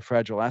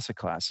anti-fragile asset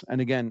class,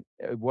 and again,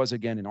 it was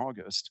again in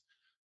August,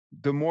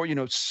 the more,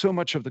 so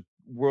much of the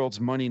world's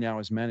money now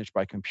is managed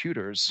by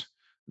computers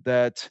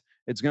that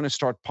it's going to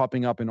start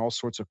popping up in all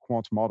sorts of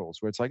quant models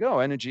where it's like, oh,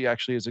 energy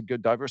actually is a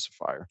good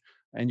diversifier.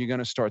 And you're going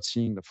to start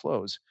seeing the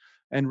flows.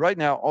 And right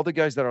now, all the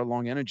guys that are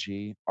long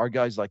energy are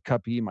guys like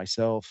Cuppy,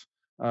 myself,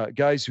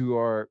 guys who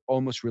are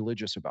almost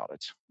religious about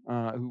it.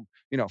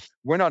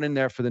 We're not in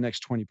there for the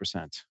next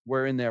 20%.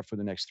 We're in there for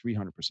the next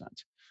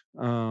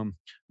 300%.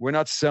 We're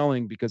not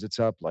selling because it's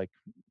up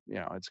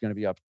it's going to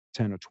be up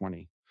 10 or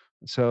 20.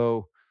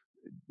 So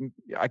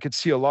I could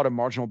see a lot of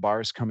marginal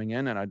buyers coming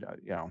in, and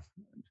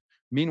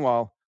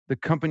meanwhile, the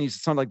companies,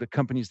 it's not like the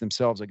companies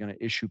themselves are going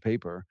to issue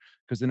paper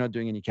because they're not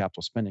doing any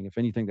capital spending. If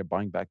anything, they're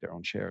buying back their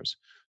own shares.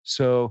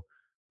 So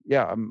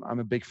yeah, I'm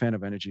a big fan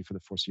of energy for the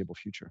foreseeable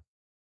future.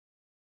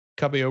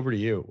 Cuppy, over to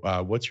you.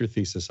 What's your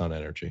thesis on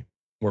energy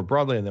more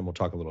broadly, and then we'll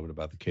talk a little bit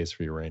about the case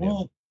for uranium.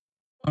 Well,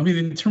 I mean,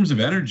 in terms of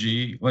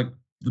energy, like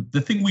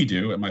the thing we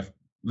do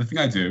the thing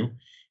I do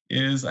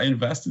is I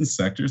invest in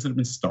sectors that have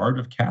been starved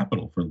of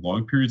capital for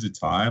long periods of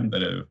time,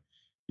 that have,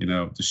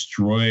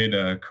 destroyed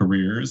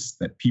careers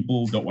that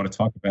people don't want to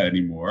talk about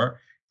anymore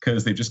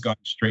because they've just gone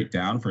straight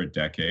down for a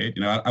decade.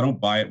 I don't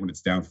buy it when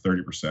it's down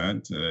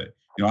 30%.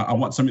 I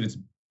want something that's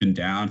been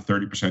down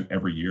 30%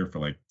 every year for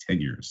like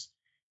 10 years.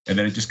 And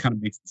then it just kind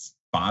of makes this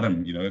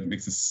bottom, it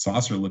makes this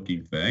saucer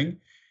looking thing.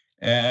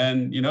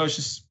 And, it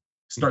just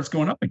starts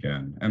going up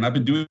again. And I've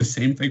been doing the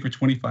same thing for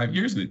 25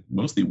 years and it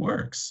mostly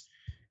works.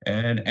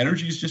 And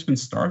energy has just been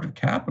starved of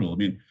capital. I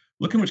mean,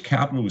 look how much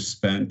capital was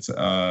spent,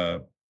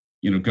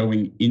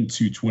 going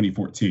into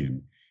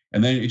 2014.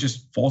 And then it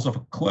just falls off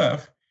a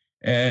cliff.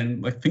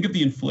 And think of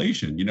the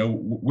inflation.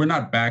 We're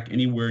not back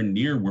anywhere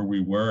near where we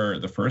were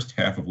the first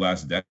half of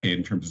last decade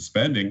in terms of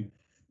spending.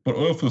 But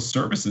oilfield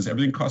services,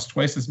 everything costs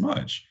twice as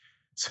much.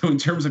 So in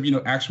terms of,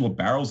 actual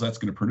barrels that's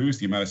going to produce,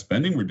 the amount of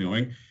spending we're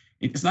doing,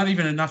 it's not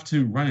even enough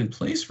to run in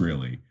place,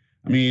 really.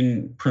 I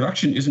mean,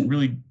 production isn't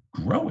really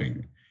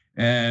growing.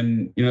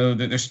 And,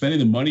 they're spending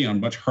the money on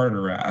much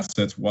harder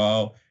assets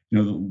while,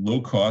 the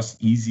low cost,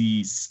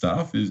 easy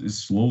stuff is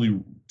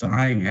slowly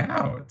dying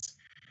out.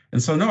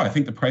 And so, no, I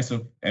think the price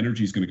of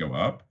energy is going to go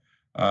up.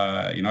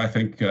 I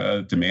think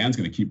demand's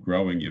going to keep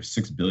growing. You have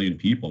 6 billion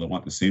people that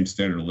want the same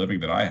standard of living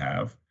that I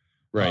have.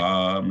 Right.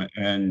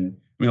 And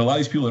I mean, a lot of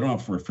these people that don't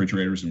have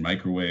refrigerators and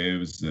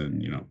microwaves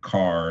and,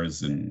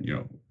 cars and,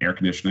 air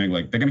conditioning,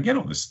 like they're going to get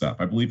all this stuff.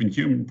 I believe in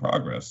human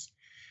progress.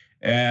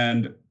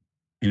 And,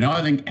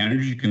 I think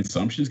energy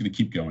consumption is going to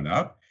keep going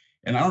up.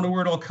 And I don't know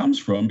where it all comes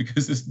from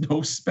because there's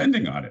no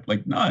spending on it,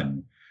 like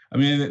none. I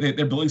mean,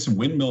 they're building some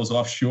windmills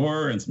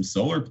offshore and some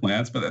solar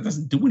plants, but that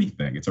doesn't do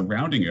anything. It's a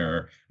rounding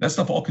error. That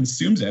stuff all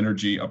consumes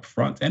energy up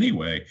front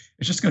anyway.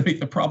 It's just going to make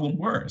the problem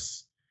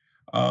worse.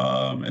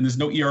 And there's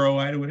no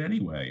ROI to it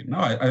anyway. No,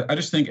 I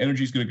just think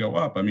energy is going to go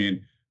up. I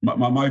mean,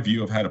 my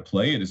view of how to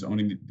play it is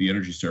owning the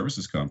energy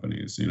services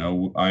companies.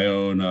 I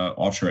own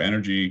offshore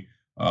energy.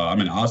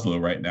 I'm in Oslo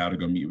right now to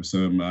go meet with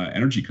some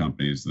energy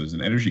companies. There's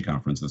an energy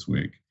conference this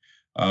week.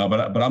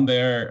 But I'm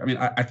there. I mean,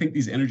 I think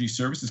these energy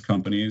services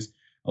companies,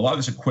 a lot of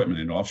this equipment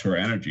in offshore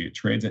energy, it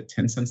trades at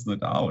 10 cents on the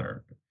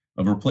dollar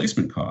of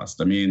replacement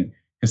cost. I mean,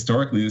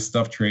 historically, this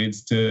stuff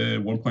trades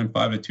to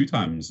 1.5 to 2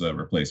 times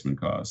replacement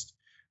cost.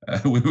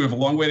 We have a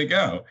long way to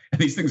go. And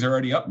these things are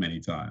already up many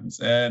times.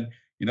 And,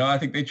 I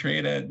think they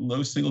trade at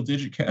low single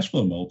digit cash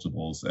flow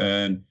multiples.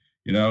 And,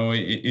 in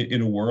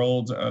a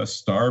world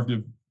starved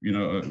of,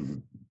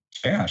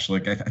 cash,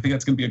 like I think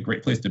that's going to be a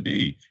great place to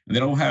be. And they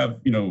don't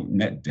have,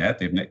 net debt.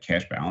 They have net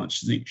cash balance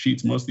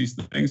sheets. Most of these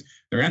things,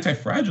 they're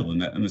anti-fragile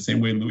in the same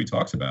way Louis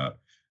talks about.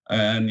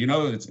 And,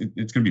 it's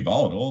going to be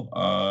volatile.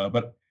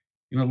 But,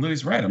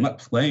 Louis right. I'm not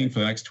playing for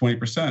the next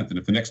 20%. And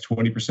if the next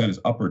 20% is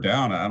up or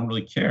down, I don't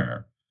really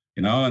care.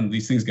 And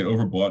these things get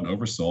overbought and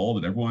oversold,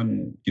 and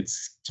everyone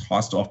gets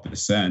tossed off the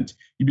scent.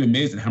 You'd be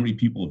amazed at how many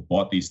people have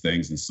bought these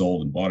things and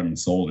sold and bought them and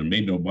sold and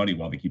made no money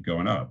while they keep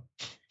going up.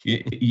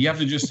 You have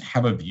to just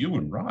have a view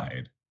and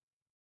ride.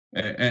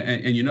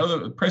 And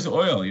the price of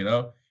oil,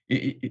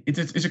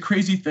 it's a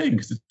crazy thing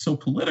because it's so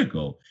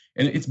political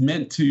and it's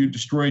meant to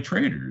destroy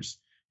traders.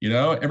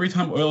 Every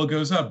time oil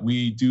goes up,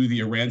 we do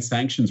the Iran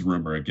sanctions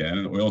rumor again,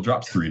 and oil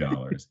drops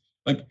 $3.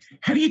 Like,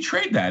 how do you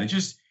trade that?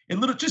 It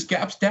literally just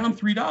gaps down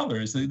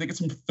 $3. They get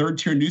some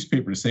third-tier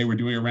newspaper to say we're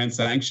doing Iran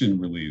sanction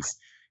release,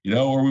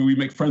 or we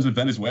make friends with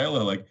Venezuela.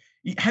 Like,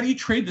 how do you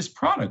trade this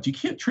product? You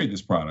can't trade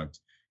this product.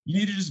 You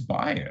need to just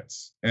buy it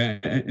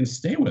and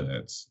stay with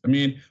it. I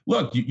mean,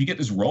 look, you get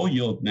this roll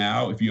yield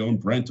now. If you own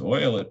Brent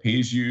oil, it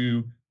pays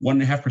you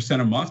 1.5%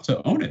 a month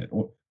to own it.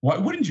 Why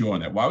wouldn't you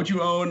own that? Why would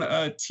you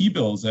own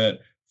T-bills at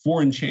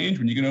 4 and change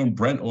when you can own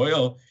Brent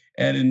oil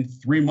and in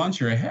 3 months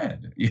you're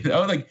ahead?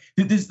 Like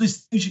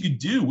there's things you could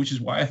do, which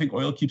is why I think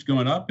oil keeps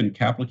going up and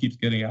capital keeps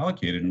getting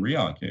allocated and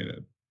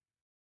reallocated.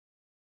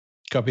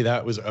 Copy.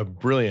 That was a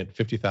brilliant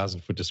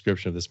 50,000-foot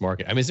description of this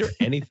market. I mean, is there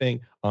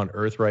anything on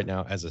Earth right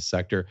now as a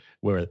sector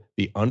where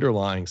the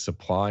underlying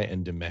supply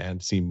and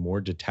demand seem more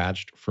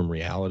detached from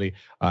reality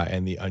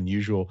and the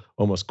unusual,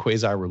 almost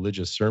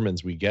quasi-religious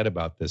sermons we get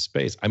about this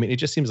space? I mean, it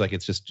just seems like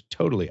it's just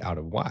totally out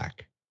of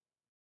whack.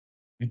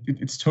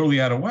 It's totally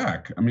out of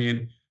whack. I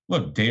mean,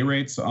 look, day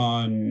rates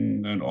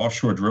on an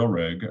offshore drill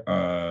rig,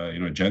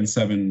 a Gen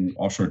 7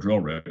 offshore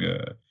drill rig,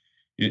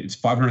 it's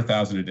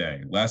 500,000 a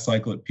day. Last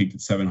cycle, it peaked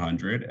at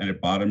 700 and it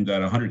bottomed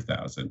at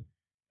 100,000.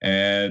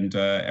 And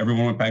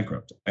everyone went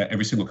bankrupt.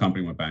 Every single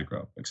company went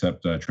bankrupt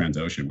except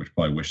Transocean, which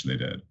probably wish they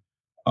did.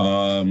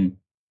 And,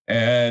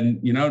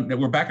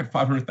 we're back at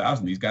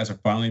 500,000. These guys are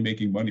finally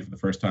making money for the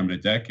first time in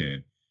a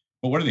decade.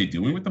 But what are they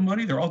doing with the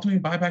money? They're all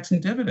doing buybacks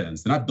and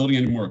dividends. They're not building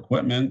any more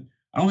equipment.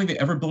 I don't think they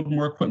ever build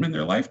more equipment in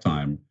their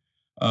lifetime.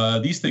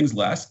 These things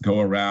go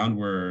around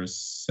were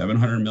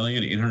 700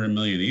 million, 800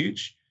 million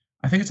each.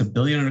 I think it's $1.25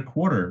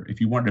 billion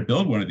if you wanted to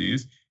build one of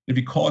these. If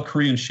you call a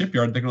Korean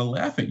shipyard, they're going to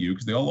laugh at you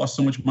because they all lost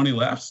so much money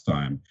last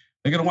time.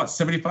 They're going to want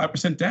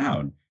 75%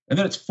 down. And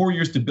then it's 4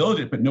 years to build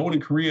it, but no one in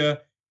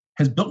Korea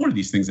has built one of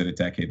these things in a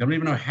decade. They don't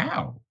even know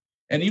how.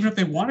 And even if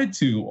they wanted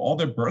to, all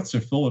their berths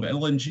are full of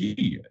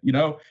LNG.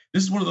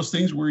 This is one of those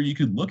things where you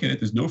could look at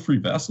it. There's no free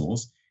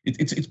vessels.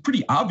 It's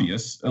pretty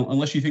obvious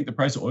unless you think the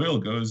price of oil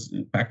goes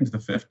back into the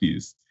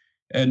 50s.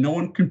 And no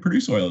one can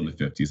produce oil in the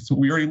 50s. That's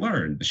what we already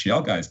learned. The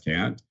shale guys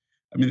can't.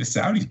 I mean, the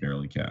Saudis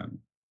barely can.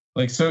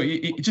 So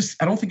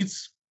I don't think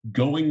it's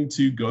going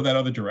to go that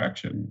other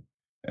direction.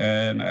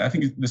 And I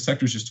think the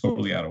sector is just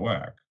totally out of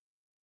whack.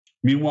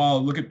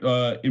 Meanwhile, look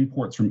at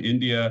imports from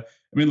India.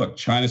 I mean, look,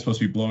 China's supposed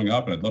to be blowing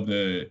up, and I'd love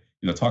to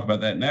talk about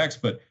that next.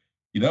 But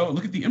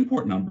look at the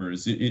import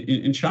numbers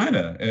in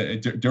China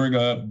during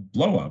a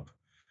blow up.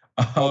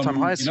 All-time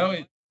highs.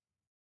 Louis,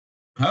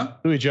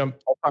 jump.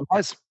 All-time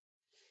highs.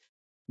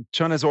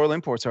 China's oil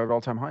imports are at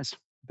all-time highs.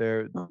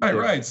 They're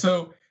right.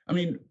 So, I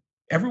mean,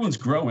 everyone's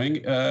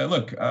growing.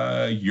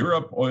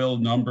 Europe oil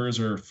numbers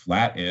are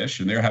flat-ish,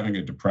 and they're having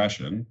a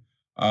depression.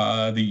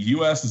 The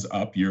U.S. is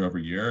up year over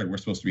year, and we're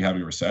supposed to be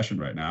having a recession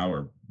right now,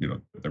 or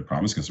they're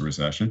promising us a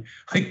recession.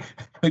 Like,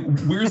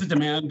 where's the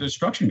demand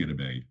destruction going to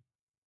be?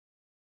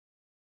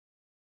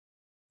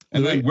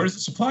 And then where does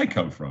the supply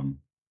come from?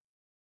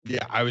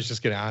 Yeah, I was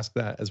just going to ask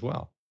that as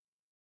well.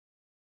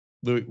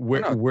 Louis,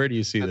 Well, no, where do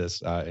you see the,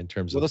 this in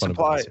terms well, of the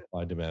fundamental supply.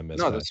 supply demand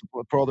No,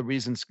 mismatch? for all the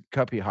reasons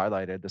Cuppy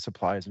highlighted, the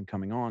supply isn't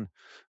coming on.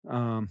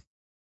 Um,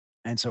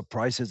 And so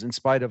prices, in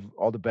spite of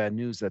all the bad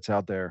news that's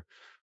out there,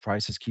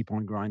 prices keep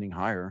on grinding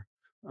higher.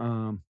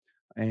 Um,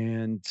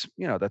 and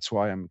that's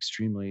why I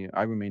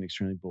remain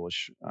extremely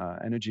bullish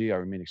energy. I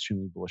remain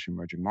extremely bullish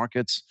emerging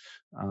markets.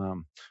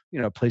 Um,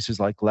 places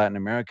like Latin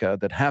America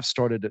that have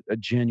started a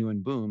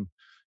genuine boom.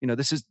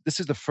 This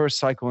is the first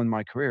cycle in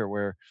my career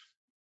where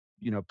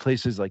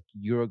places like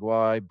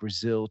Uruguay,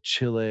 Brazil,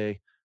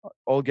 Chile,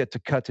 all get to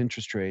cut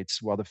interest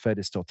rates while the Fed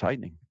is still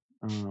tightening.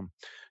 Um,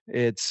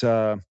 it's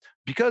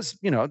because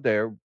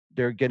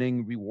they're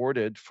getting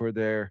rewarded for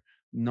their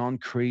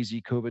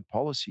non-crazy COVID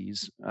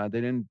policies.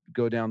 They didn't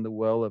go down the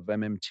well of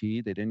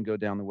MMT. They didn't go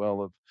down the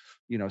well of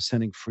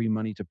sending free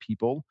money to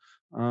people,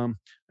 and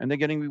they're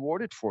getting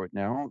rewarded for it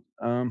now.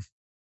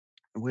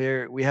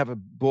 Where we have a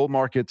bull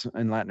market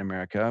in Latin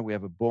America, we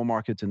have a bull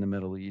market in the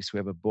Middle East, we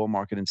have a bull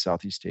market in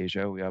Southeast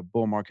Asia, we have a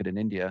bull market in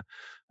India,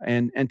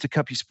 and to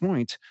Cuppy's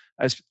point,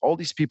 as all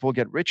these people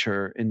get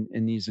richer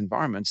in these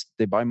environments,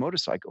 they buy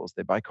motorcycles,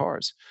 they buy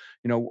cars.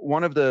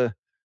 One of the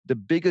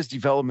biggest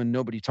development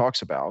nobody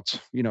talks about.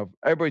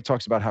 Everybody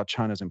talks about how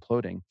China's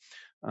imploding.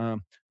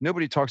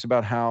 Nobody talks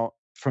about how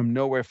from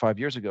nowhere 5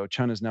 years ago,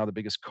 China is now the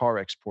biggest car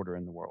exporter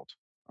in the world.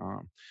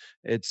 Um,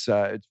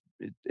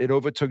 it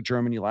overtook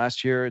Germany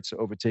last year. It's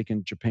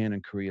overtaken Japan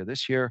and Korea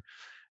this year.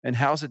 And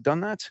how's it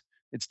done that?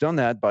 It's done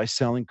that by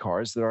selling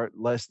cars that are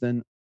less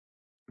than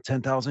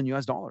 10,000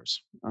 US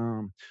dollars.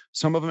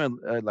 Some of them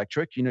are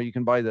electric. You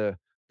can buy the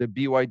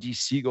BYD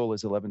Seagull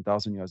is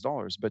 11,000 US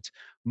dollars. But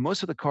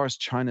most of the cars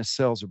China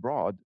sells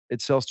abroad,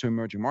 it sells to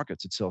emerging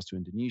markets. It sells to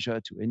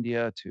Indonesia, to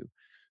India,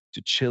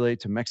 to Chile,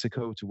 to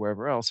Mexico, to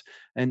wherever else.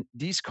 And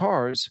these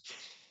cars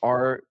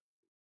are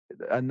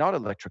not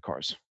electric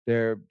cars.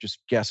 They're just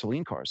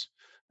gasoline cars.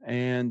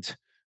 And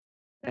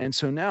and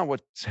so now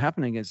what's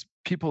happening is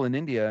people in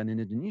India and in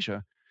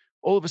Indonesia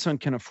all of a sudden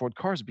can afford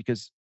cars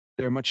because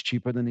they're much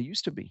cheaper than they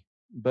used to be.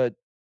 But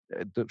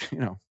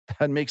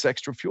that makes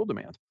extra fuel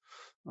demand.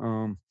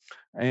 Um,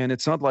 and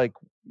it's not like,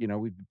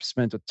 we've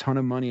spent a ton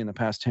of money in the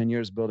past 10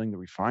 years building the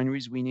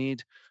refineries we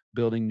need,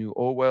 building new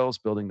oil wells,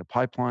 building the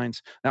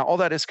pipelines. Now, all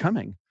that is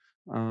coming.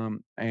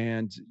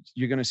 And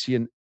you're going to see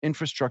an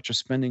infrastructure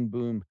spending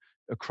boom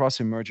across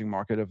emerging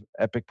market of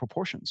epic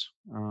proportions.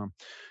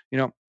 You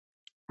know,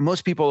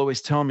 Most people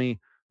always tell me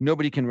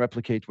nobody can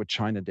replicate what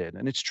China did.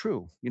 And it's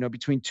true.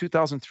 Between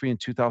 2003 and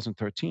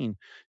 2013,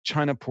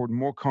 China poured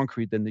more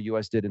concrete than the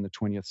US did in the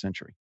 20th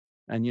century.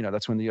 And,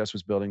 that's when the US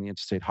was building the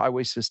interstate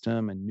highway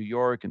system in New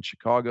York and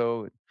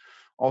Chicago and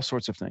all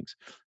sorts of things.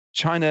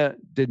 China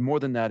did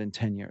more than that in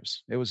 10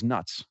 years. It was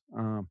nuts.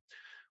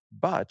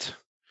 But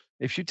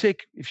if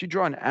you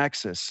draw an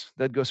axis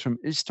that goes from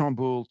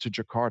Istanbul to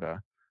Jakarta,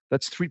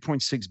 that's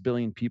 3.6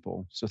 billion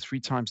people, so 3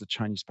 times the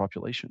Chinese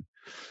population.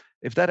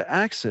 If that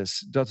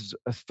axis does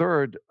a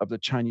third of the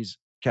Chinese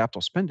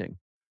capital spending,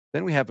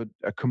 then we have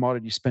a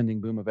commodity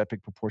spending boom of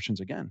epic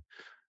proportions again.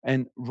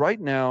 And right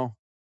now,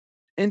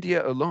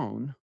 India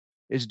alone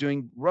is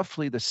doing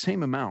roughly the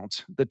same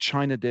amount that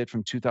China did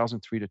from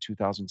 2003 to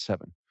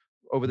 2007.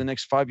 Over the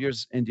next 5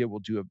 years, India will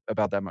do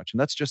about that much. And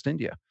that's just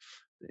India.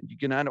 You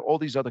can add all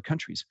these other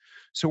countries.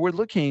 So we're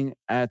looking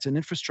at an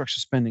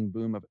infrastructure spending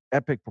boom of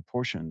epic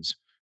proportions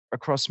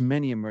across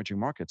many emerging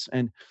markets.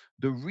 And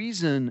the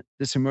reason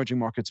this emerging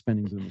market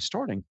spending boom is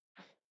starting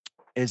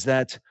is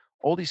that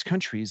all these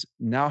countries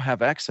now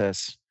have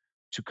access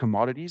to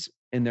commodities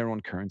in their own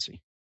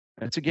currency.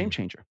 And it's a game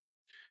changer.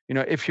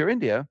 If you're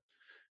India,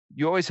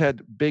 you always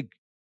had big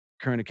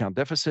current account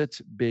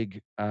deficits,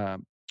 big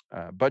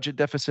budget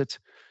deficits.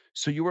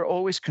 So you were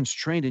always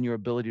constrained in your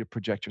ability to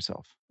project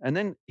yourself. And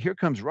then here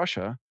comes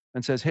Russia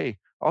and says, hey,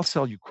 I'll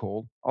sell you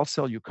coal, I'll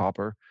sell you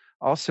copper,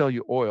 I'll sell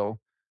you oil,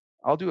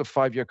 I'll do a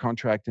 5-year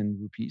contract in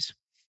rupees.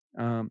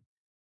 Um,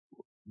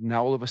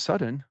 Now all of a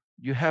sudden,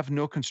 you have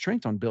no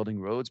constraint on building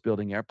roads,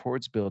 building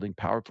airports, building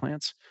power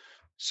plants.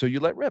 So you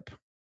let rip.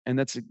 And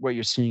that's what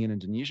you're seeing in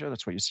Indonesia.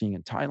 That's what you're seeing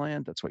in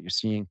Thailand. That's what you're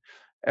seeing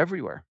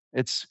everywhere.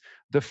 It's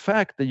the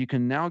fact that you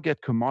can now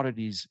get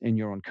commodities in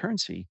your own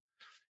currency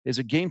is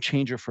a game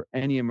changer for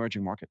any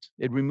emerging market.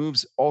 It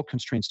removes all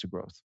constraints to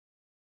growth.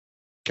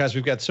 Guys,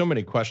 we've got so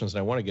many questions, and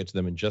I want to get to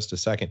them in just a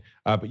second.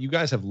 But you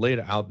guys have laid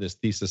out this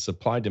thesis: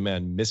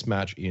 supply-demand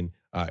mismatch in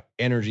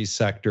energy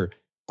sector,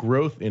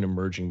 growth in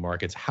emerging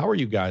markets. How are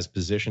you guys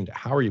positioned?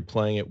 How are you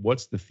playing it?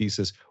 What's the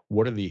thesis?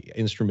 What are the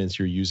instruments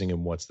you're using,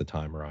 and what's the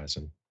time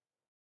horizon?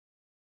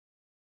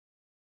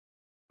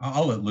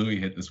 I'll let Louis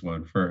hit this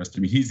one first. I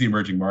mean, he's the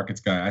emerging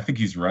markets guy. I think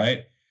he's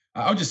right.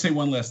 I'll just say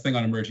one last thing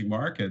on emerging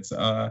markets.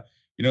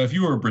 If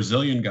you were a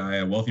Brazilian guy,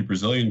 a wealthy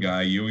Brazilian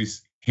guy, you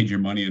always hid your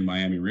money in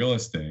Miami real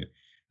estate.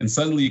 And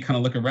suddenly you kind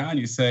of look around,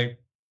 you say,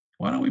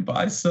 why don't we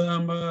buy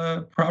some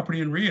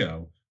property in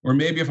Rio? Or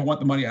maybe if I want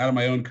the money out of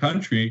my own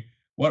country,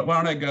 why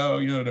don't I go,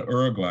 to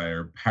Uruguay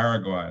or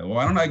Paraguay?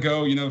 Why don't I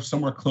go,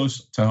 somewhere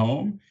close to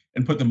home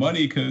and put the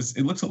money because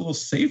it looks a little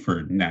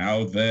safer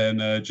now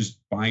than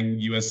just buying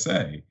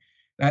USA.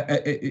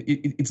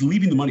 it's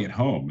leaving the money at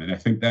home. And I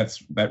think that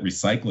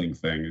recycling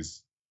thing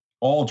is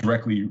all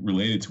directly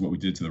related to what we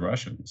did to the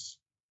Russians.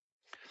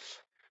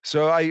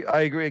 So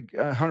I agree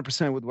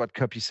 100% with what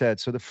Cuppy said.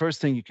 So the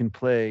first thing you can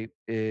play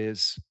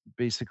is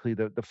basically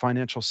the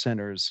financial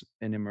centers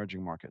in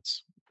emerging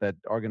markets that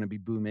are going to be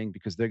booming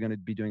because they're going to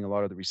be doing a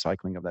lot of the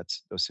recycling of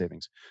those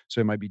savings. So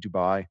it might be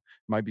Dubai, it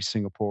might be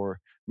Singapore,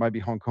 it might be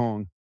Hong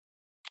Kong,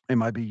 it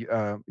might be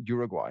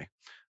Uruguay.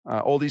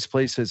 All these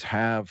places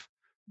have,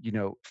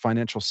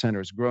 financial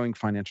centers, growing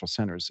financial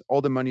centers.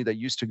 All the money that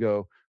used to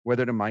go,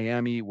 whether to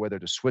Miami, whether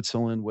to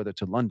Switzerland, whether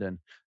to London,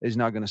 is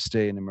now going to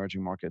stay in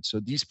emerging markets.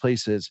 So these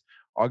places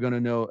are going to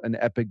know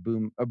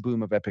a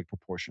boom of epic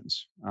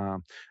proportions.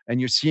 And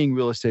you're seeing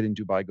real estate in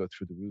Dubai go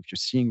through the roof. You're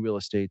seeing real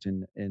estate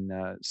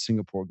in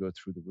Singapore go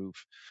through the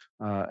roof,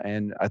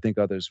 and I think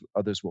others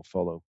will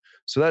follow.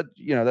 So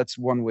that's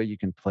one way you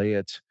can play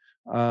it.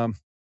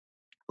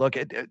 Look,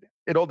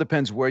 it all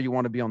depends where you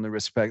want to be on the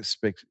risk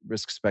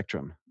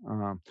spectrum.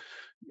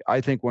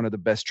 I think one of the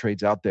best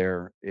trades out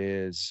there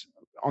is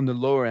on the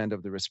lower end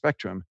of the risk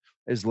spectrum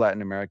is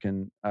Latin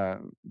American,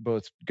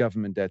 both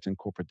government debt and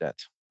corporate debt.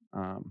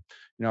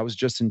 I was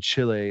just in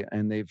Chile,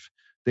 and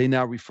they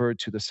now refer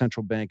to the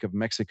Central Bank of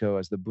Mexico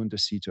as the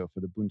Bundesito for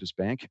the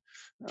Bundesbank.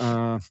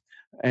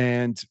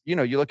 And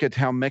you look at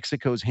how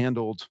Mexico's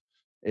handled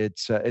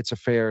its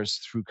affairs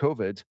through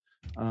COVID.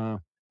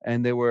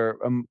 And they were,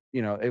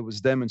 it was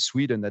them and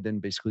Sweden that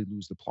didn't basically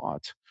lose the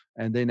plot,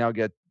 and they now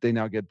get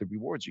the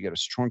rewards. You get a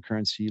strong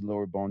currency,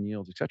 lower bond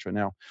yields, etc.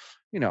 Now,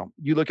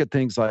 you look at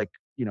things like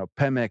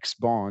Pemex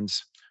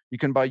bonds. You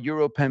can buy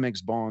Euro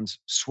Pemex bonds,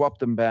 swap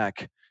them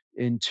back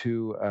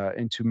into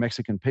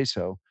Mexican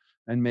peso,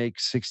 and make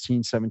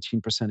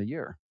 16-17% a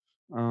year.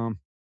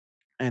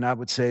 And I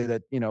would say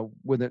that,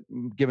 with it,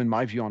 given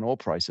my view on oil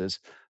prices,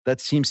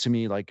 that seems to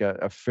me like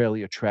a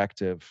fairly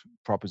attractive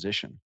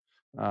proposition.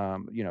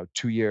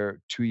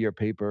 2-year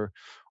paper,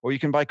 or you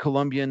can buy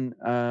Colombian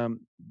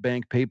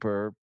bank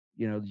paper,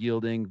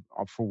 yielding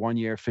for 1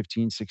 year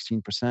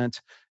 15-16%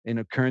 in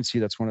a currency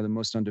that's one of the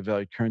most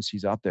undervalued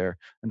currencies out there,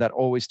 and that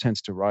always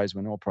tends to rise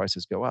when oil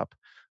prices go up.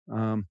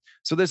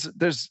 So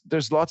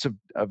there's lots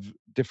of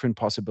different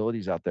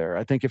possibilities out there.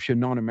 I think if you're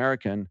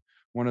non-American,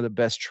 one of the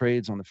best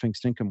trades on the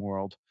fixed income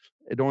world,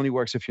 it only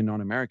works if you're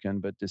non-American,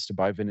 but is to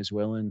buy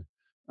Venezuelan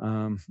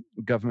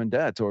government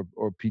debt or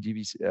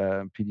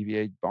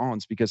PDVA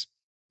bonds, because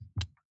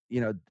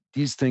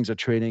these things are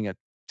trading at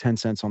 10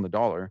 cents on the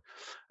dollar.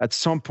 At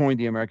some point,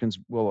 the Americans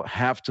will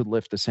have to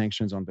lift the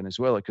sanctions on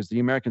Venezuela, because the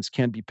Americans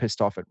can't be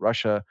pissed off at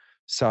Russia,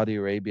 Saudi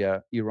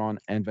Arabia, Iran,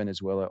 and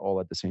Venezuela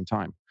all at the same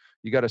time.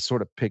 You got to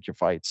sort of pick your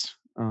fights.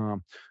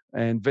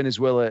 And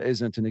Venezuela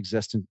isn't an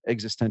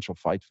existential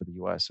fight for the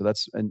U.S., so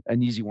that's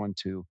an easy one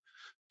to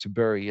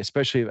bury,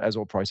 especially as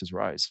oil prices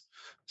rise.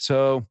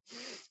 So,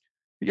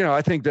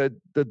 I think that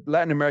the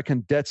Latin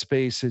American debt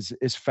space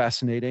is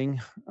fascinating,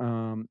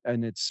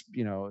 and it's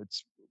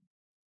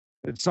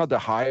not the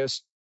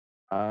highest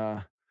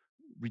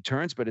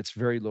returns, but it's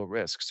very low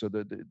risk. So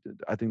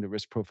I think the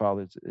risk profile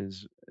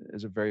is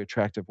a very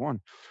attractive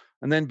one.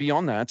 And then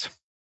beyond that,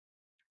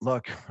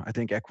 look, I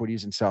think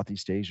equities in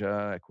Southeast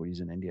Asia,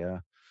 equities in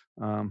India,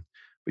 but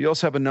you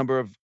also have a number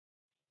of,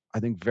 I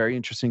think, very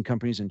interesting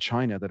companies in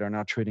China that are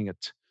now trading at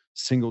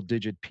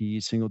single-digit P,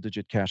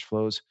 single-digit cash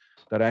flows,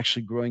 that are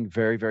actually growing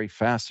very, very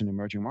fast in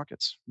emerging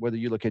markets. Whether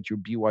you look at your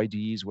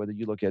BYDs, whether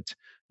you look at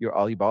your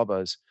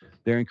Alibabas,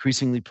 they're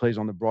increasingly plays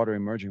on the broader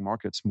emerging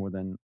markets more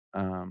than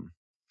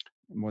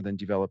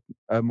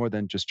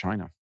just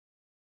China.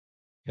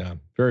 Yeah,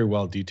 very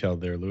well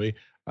detailed there, Louis.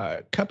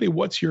 Cuppy,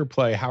 what's your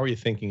play? How are you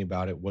thinking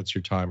about it? What's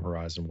your time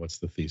horizon? What's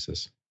the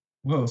thesis?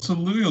 Well, so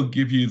Louis will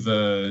give you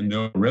the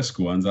no risk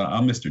ones.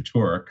 I'm Mr.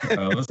 Torque.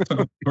 Let's talk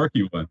about the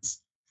torquey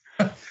ones.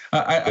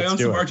 I own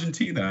some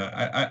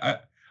Argentina.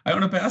 I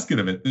own a basket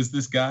of it. There's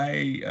this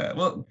guy.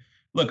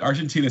 Look,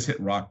 Argentina's hit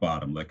rock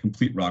bottom, like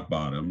complete rock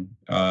bottom.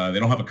 They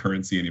don't have a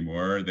currency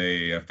anymore.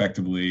 They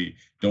effectively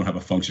don't have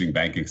a functioning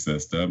banking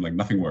system. Like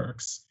nothing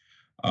works.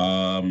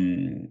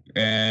 And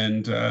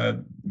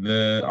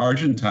the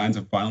Argentines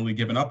have finally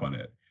given up on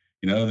it.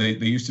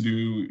 They used to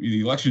do,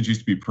 the elections used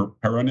to be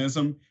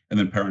Peronism and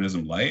then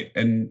Peronism light.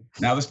 And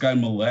now this guy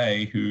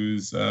Milei,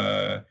 who's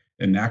a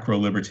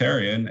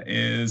macro-libertarian,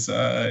 is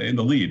in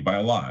the lead by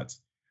a lot.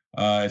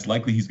 It's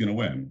likely he's going to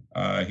win.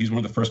 He's one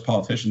of the first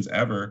politicians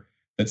ever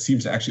that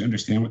seems to actually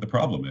understand what the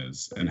problem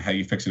is and how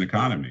you fix an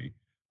economy.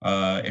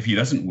 If he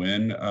doesn't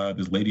win,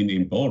 this lady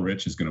named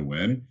Bullrich is going to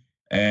win.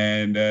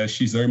 And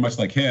she's very much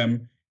like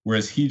him,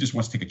 whereas he just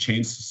wants to take a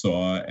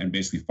chainsaw and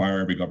basically fire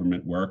every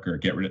government worker,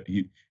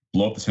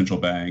 blow up the central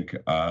bank,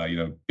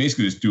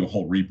 basically just do a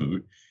whole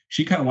reboot.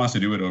 She kind of wants to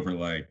do it over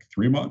like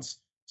 3 months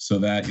so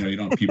that, you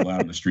don't have people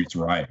out on the streets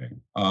rioting.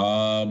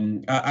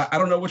 I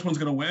don't know which one's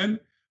going to win,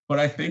 but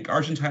I think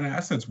Argentine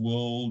assets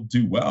will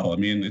do well. I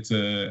mean, it's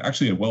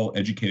actually a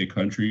well-educated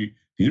country.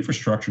 The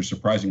infrastructure is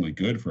surprisingly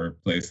good for a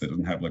place that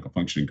doesn't have like a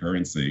functioning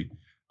currency.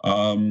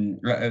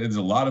 There's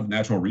a lot of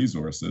natural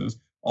resources.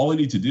 All they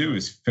need to do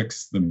is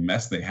fix the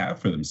mess they have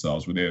for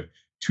themselves, where they have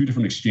 2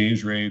 different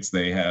exchange rates.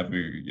 They have,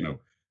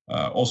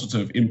 all sorts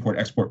of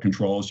import-export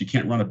controls. You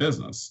can't run a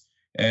business.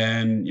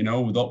 And,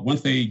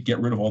 once they get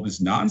rid of all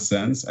this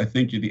nonsense, I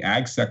think the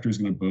ag sector is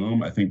going to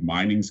boom. I think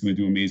mining is going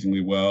to do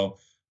amazingly well.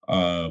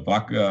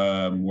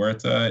 Vaca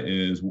Muerta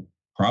is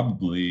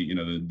probably,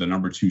 the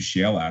number 2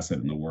 shale asset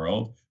in the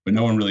world, but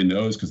no one really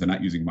knows because they're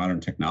not using modern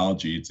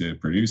technology to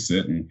produce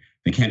it, and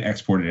they can't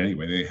export it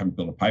anyway. They haven't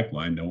built a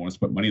pipeline. No one wants to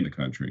put money in the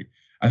country.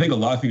 I think a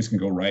lot of things can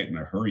go right in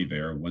a hurry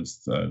there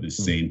once there's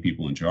sane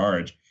people in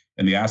charge,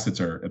 and the assets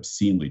are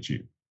obscenely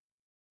cheap.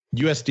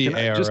 USD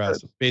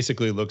ARS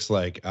basically looks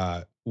like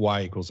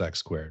Y equals X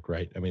squared,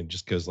 right? I mean, it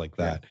just goes like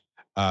that.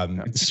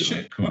 It's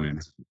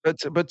shitcoin. But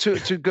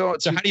to go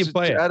so how do you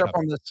play to it? add up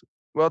on this?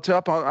 Well,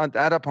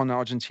 add up on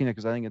Argentina,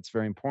 because I think it's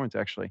very important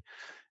actually,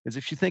 is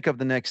if you think of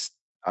the next,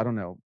 I don't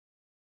know,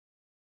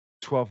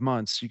 12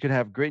 months, you could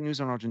have great news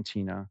on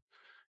Argentina.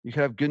 You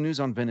could have good news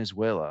on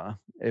Venezuela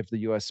if the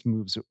U.S.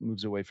 moves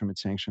away from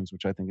its sanctions,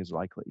 which I think is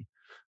likely.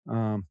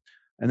 And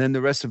then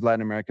the rest of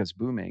Latin America is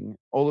booming.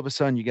 All of a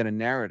sudden, you get a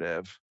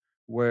narrative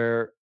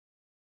where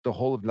the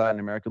whole of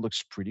Latin America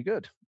looks pretty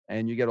good,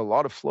 and you get a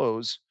lot of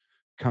flows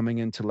coming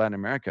into Latin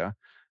America,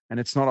 and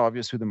it's not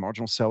obvious who the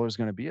marginal seller is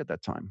going to be at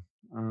that time.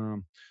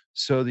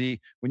 So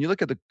when you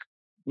look at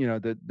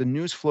the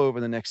news flow over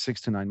the next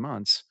 6 to 9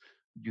 months,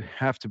 you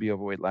have to be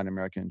overweight Latin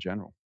America in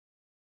general.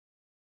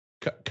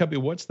 Cubby,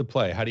 what's the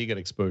play? How do you get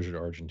exposure to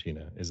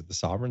Argentina? Is it the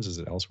sovereigns? Is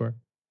it elsewhere?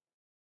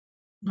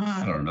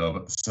 I don't know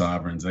about the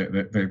sovereigns.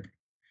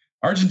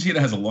 Argentina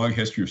has a long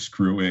history of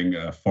screwing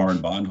foreign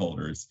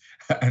bondholders.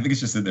 I think it's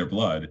just in their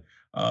blood.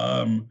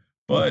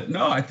 But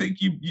no, I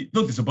think you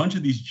look, there's a bunch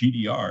of these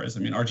GDRs. I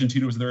mean,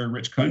 Argentina was a very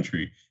rich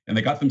country, and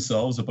they got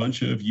themselves a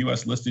bunch of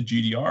U.S. listed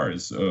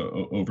GDRs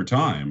over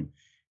time.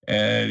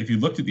 And if you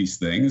looked at these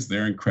things,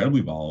 they're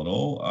incredibly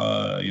volatile.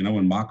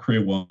 When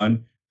Macri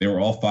won, they were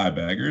all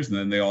 5-baggers, and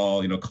then they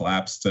all,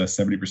 collapsed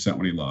 70%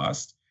 when he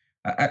lost.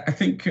 I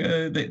think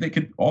they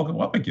could all go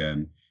up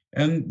again.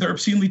 And they're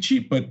obscenely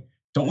cheap, but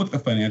don't look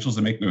at the financials.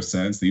 They make no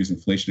sense. They use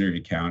inflationary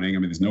accounting. I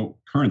mean, there's no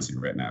currency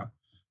right now.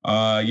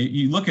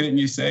 You look at it and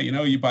you say,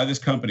 you buy this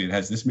company, it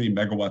has this many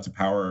megawatts of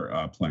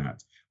power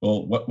plant.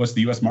 Well, what's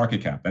the U.S.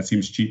 market cap? That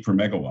seems cheap for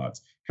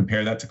megawatts.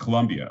 Compare that to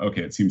Colombia.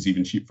 Okay, it seems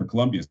even cheap for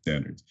Colombia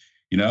standards.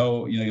 You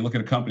look at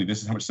a company,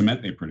 this is how much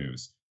cement they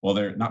produce. Well,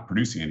 they're not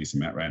producing any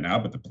cement right now,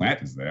 but the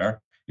plant is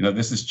there.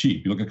 This is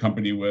cheap. You look at a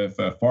company with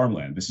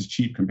farmland, this is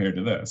cheap compared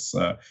to this.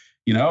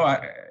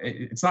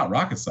 It's not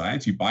rocket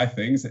science. You buy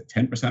things at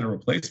 10% of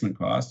replacement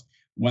cost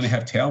when they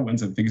have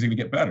tailwinds and things are going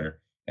to get better.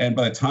 And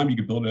by the time you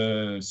can build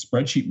a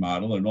spreadsheet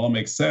model and it all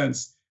makes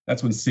sense,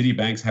 that's when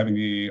Citibank's having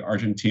the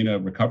Argentina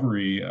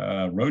Recovery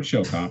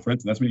Roadshow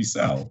conference, and that's when you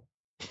sell.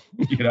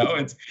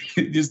 It's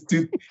just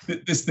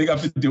this thing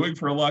I've been doing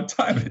for a long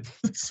time.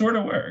 It sort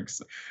of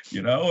works.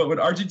 When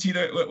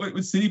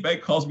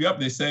Citibank calls me up,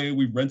 they say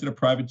we've rented a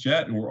private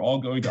jet and we're all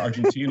going to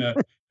Argentina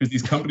because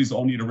these companies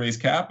all need to raise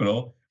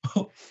capital.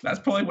 Well, that's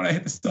probably when I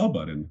hit the sell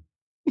button.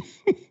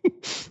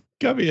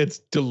 Gubby, it's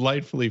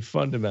delightfully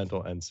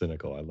fundamental and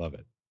cynical. I love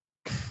it.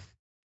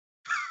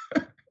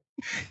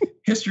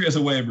 History has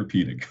a way of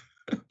repeating.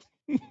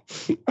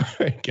 All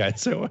right,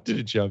 guys. So I wanted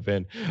to jump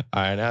in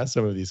and ask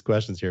some of these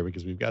questions here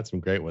because we've got some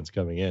great ones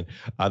coming in.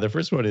 The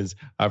first one is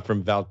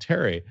from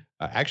Valtteri.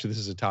 Actually, this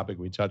is a topic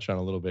we touched on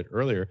a little bit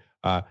earlier.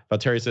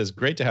 Valtteri says,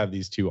 great to have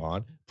these two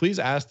on. Please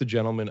ask the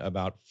gentleman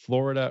about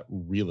Florida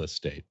real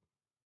estate.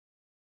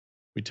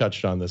 We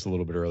touched on this a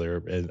little bit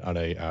earlier on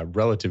a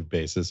relative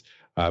basis,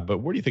 but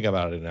what do you think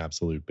about it on an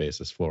absolute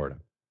basis, Florida?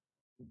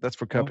 That's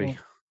for Cuppy.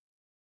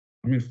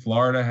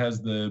 Florida has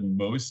the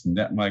most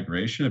net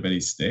migration of any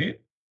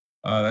state.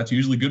 That's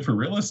usually good for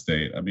real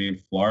estate.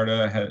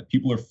 Florida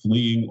people are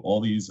fleeing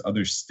all these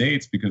other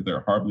states because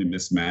they're horribly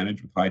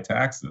mismanaged with high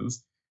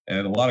taxes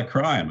and a lot of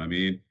crime.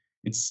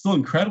 It's still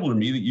incredible to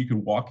me that you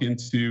can walk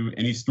into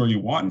any store you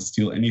want and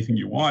steal anything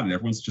you want, and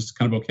everyone's just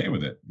kind of okay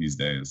with it these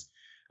days.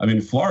 In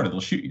Florida, they'll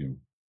shoot you.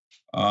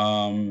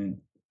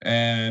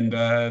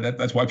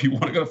 That's why people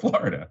want to go to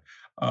Florida.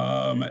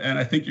 And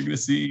I think you're going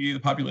to see the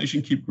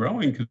population keep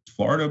growing because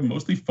Florida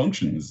mostly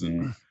functions.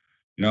 And,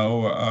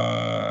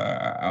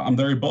 I'm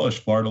very bullish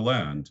Florida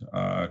land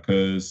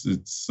because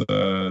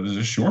there's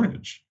a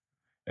shortage.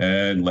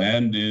 And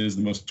land is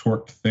the most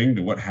torqued thing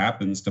to what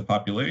happens to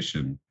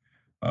population.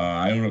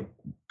 I own a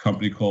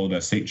company called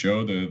St.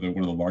 Joe. They're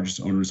one of the largest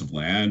owners of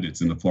land.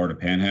 It's in the Florida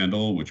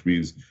Panhandle, which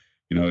means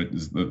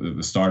the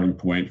starting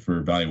point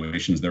for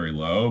valuation is very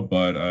low,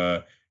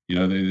 but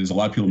there's a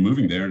lot of people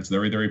moving there, and it's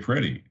very, very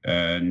pretty,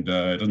 and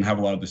it doesn't have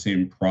a lot of the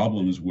same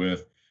problems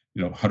with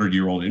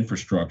 100-year-old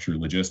infrastructure,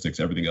 logistics,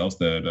 everything else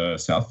that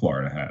South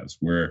Florida has.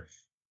 Where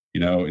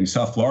in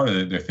South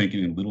Florida they're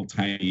thinking in little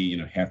tiny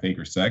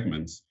half-acre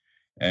segments,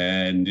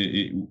 and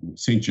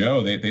St.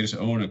 Joe they just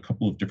own a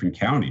couple of different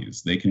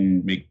counties. They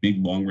can make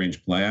big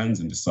long-range plans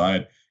and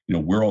decide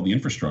where all the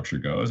infrastructure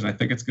goes, and I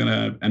think it's going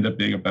to end up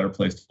being a better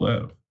place to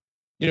live.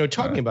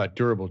 Talking about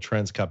durable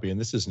trends, Cuppy, and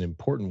this is an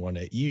important one.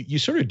 You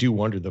sort of do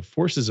wonder the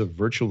forces of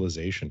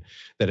virtualization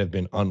that have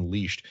been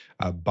unleashed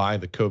by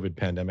the COVID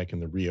pandemic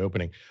and the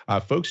reopening.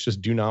 Folks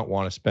just do not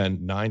want to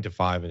spend 9 to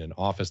 5 in an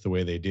office the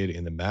way they did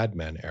in the Mad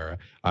Men era.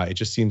 It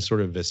just seems sort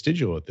of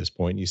vestigial at this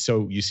point. You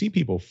see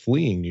people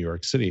fleeing New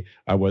York City,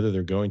 whether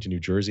they're going to New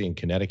Jersey and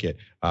Connecticut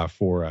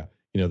for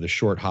the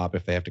short hop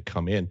if they have to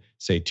come in,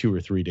 say 2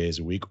 or 3 days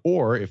a week,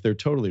 or if they're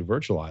totally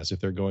virtualized, if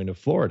they're going to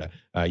Florida.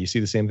 You see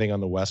the same thing on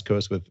the West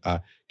Coast with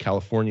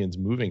Californians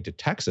moving to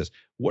Texas.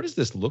 What does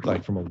this look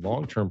like from a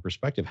long-term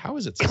perspective? How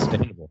is it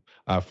sustainable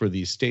for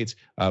these states,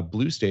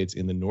 blue states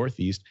in the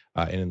Northeast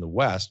and in the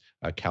West,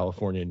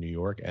 California, New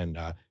York, and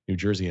New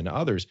Jersey and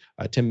others,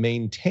 to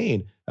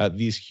maintain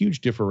these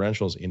huge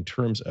differentials in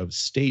terms of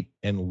state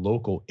and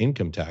local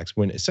income tax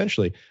when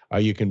essentially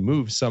you can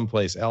move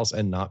someplace else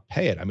and not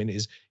pay it? I mean,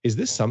 is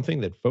this something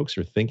that folks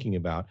are thinking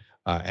about?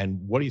 And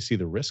what do you see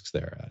the risks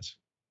there as?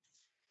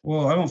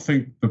 Well, I don't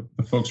think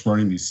the folks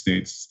running these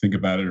states think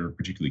about it or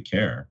particularly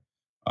care.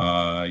 They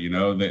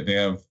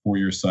have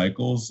 4-year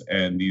cycles,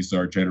 and these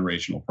are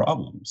generational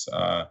problems.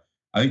 I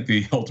think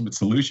the ultimate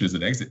solution is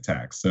an exit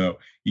tax. So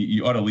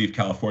you ought to leave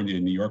California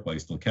and New York while you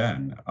still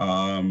can.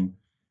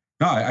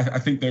 No, I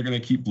think they're going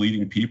to keep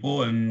bleeding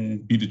people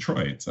and be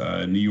Detroit.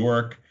 New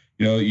York,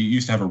 you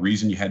used to have a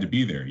reason you had to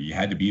be there. You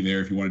had to be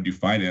there if you want to do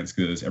finance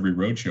because every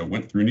roadshow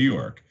went through New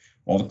York.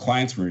 All the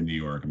clients were in New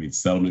York. I mean,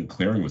 settlement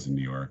clearing was in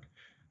New York.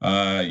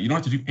 You don't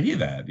have to do any of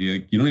that. You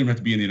don't even have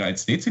to be in the United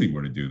States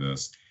anymore to do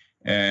this.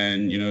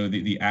 And,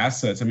 the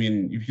assets, I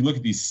mean, if you look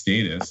at these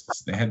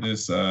statists, they had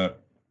this,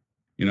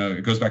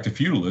 it goes back to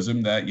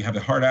feudalism that you have the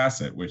hard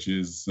asset, which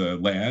is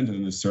land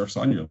and the serfs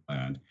on your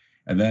land.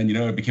 And then,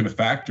 it became a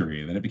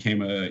factory, and then it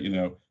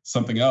became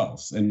something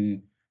else.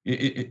 And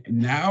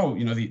now,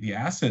 the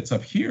assets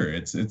up here,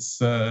 it's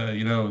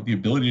the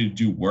ability to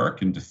do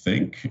work and to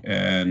think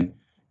and,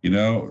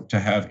 to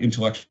have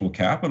intellectual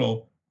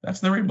capital. That's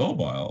very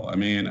mobile. I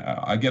mean,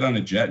 I get on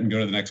a jet and go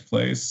to the next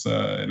place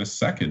in a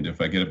second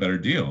if I get a better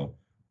deal.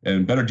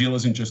 And better deal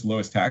isn't just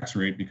lowest tax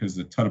rate, because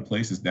a ton of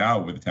places now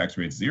where the tax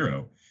rate's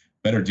zero.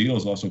 Better deal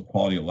is also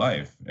quality of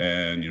life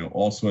and,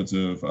 all sorts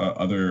of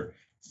other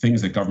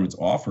things that governments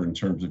offer in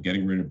terms of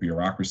getting rid of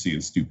bureaucracy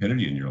and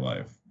stupidity in your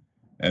life.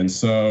 And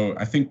so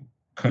I think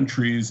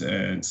countries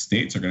and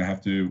states are going to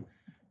have to,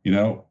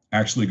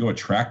 actually go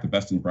attract the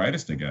best and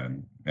brightest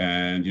again.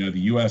 And, the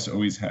U.S.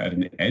 always had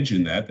an edge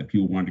in that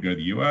people wanted to go to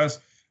the U.S.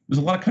 There's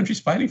a lot of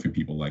countries fighting for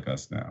people like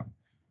us now.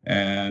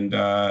 And,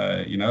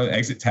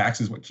 exit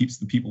tax is what keeps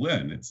the people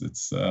in. It's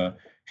the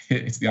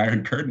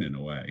Iron Curtain in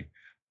a way.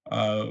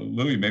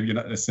 Louis, maybe you're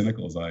not as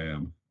cynical as I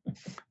am.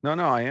 No,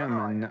 I am.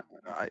 And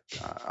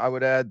I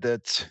would add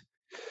that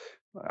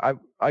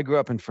I grew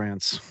up in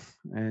France,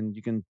 and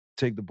you can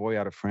take the boy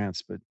out of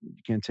France, but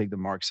you can't take the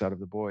Marx out of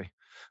the boy.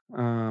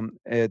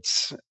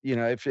 It's,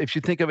 if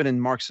you think of it in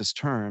Marxist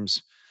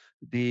terms,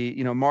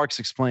 Marx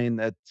explained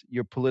that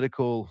your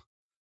political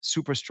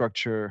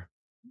superstructure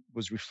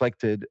was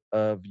reflected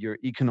of your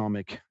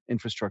economic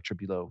infrastructure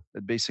below.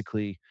 That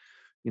basically,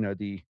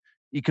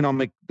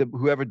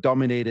 whoever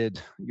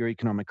dominated your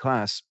economic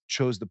class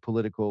chose the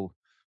political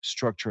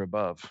structure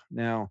above.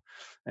 Now,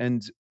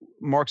 and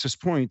Marx's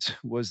point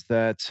was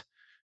that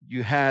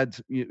you had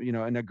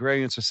an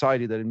agrarian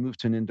society that had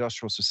moved to an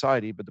industrial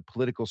society, but the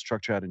political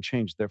structure hadn't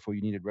changed. Therefore,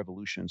 you needed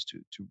revolutions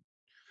to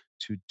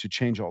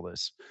change all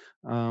this.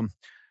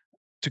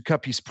 To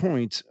Cuppy's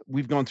point,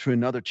 we've gone through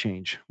another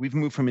change. We've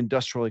moved from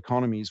industrial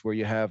economies where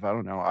you have, I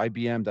don't know,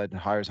 IBM that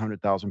hires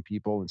 100,000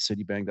 people, and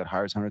Citibank that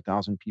hires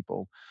 100,000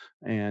 people,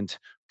 and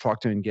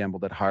Procter and Gamble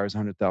that hires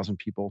 100,000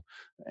 people,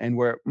 and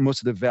where most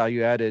of the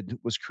value added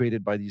was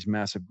created by these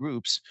massive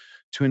groups,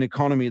 to an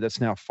economy that's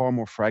now far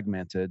more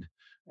fragmented,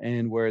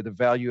 and where the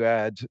value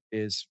add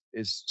is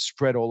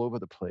spread all over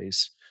the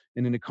place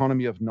in an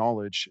economy of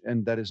knowledge,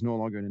 and that is no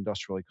longer an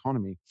industrial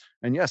economy.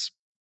 And yes,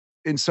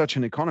 in such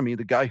an economy,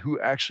 the guy who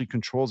actually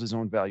controls his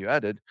own value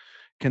added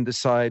can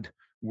decide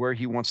where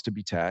he wants to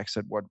be taxed,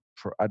 at what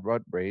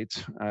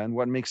rate, and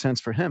what makes sense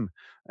for him.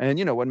 And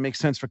what makes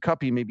sense for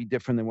Cuppy may be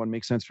different than what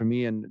makes sense for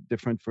me, and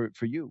different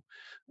for you.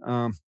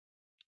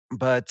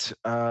 But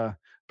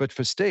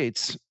for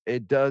states,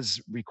 it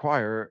does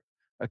require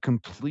a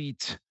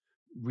complete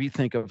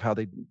rethink of how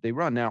they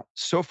run. Now,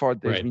 so far,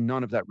 there's been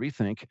none of that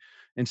rethink.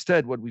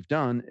 Instead, what we've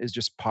done is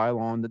just pile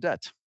on the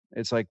debt.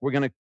 It's like we're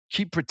going to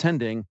keep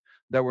pretending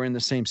that we're in the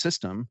same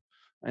system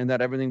and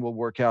that everything will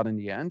work out in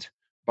the end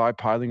by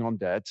piling on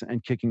debt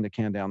and kicking the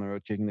can down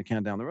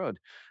the road.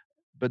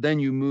 But then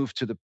you move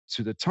to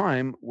the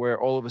time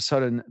where all of a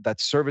sudden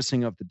that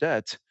servicing of the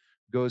debt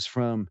goes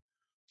from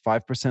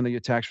 5% of your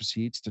tax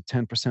receipts to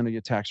 10% of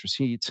your tax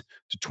receipts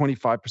to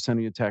 25% of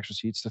your tax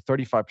receipts to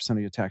 35% of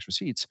your tax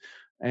receipts.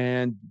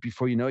 And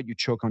before you know it, you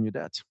choke on your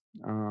debt.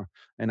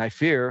 And I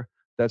fear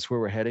that's where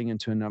we're heading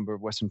into a number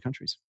of Western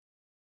countries.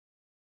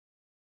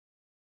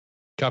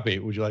 Cuppy,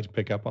 would you like to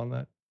pick up on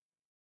that?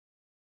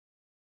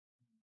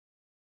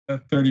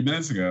 30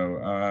 minutes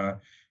ago,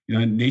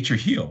 nature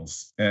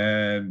heals.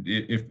 And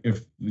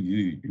if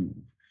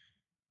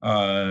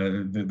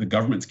the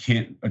governments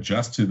can't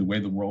adjust to the way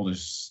the world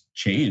has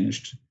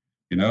changed.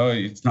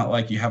 It's not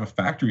like you have a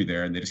factory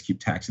there and they just keep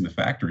taxing the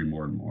factory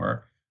more and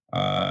more.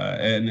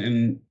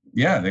 And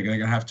yeah, they're going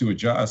to have to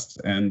adjust,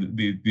 and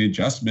the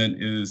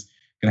adjustment is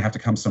going to have to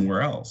come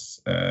somewhere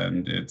else,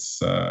 and it's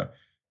going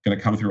to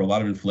come through a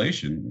lot of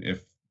inflation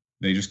if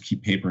they just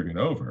keep papering it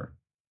over.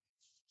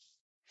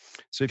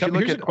 So if you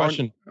look here's at a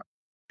question.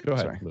 Go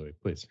ahead, Sorry. Louis,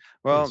 please.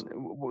 Well, Please.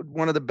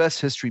 one of the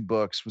best history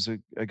books was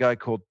a guy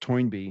called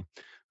Toynbee,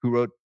 who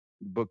wrote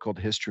a book called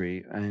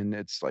History, and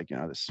it's like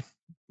this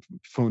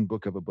phone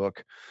book of a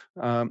book,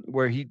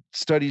 where he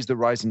studies the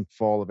rise and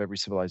fall of every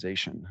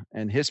civilization.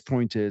 And his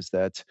point is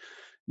that,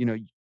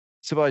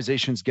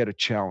 civilizations get a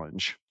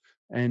challenge,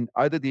 and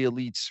either the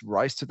elites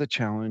rise to the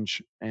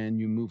challenge and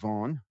you move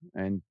on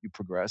and you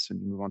progress and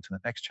you move on to the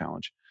next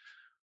challenge,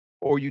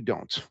 or you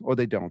don't, or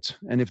they don't.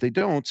 And if they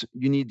don't,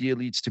 you need the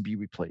elites to be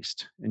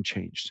replaced and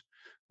changed.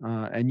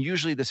 And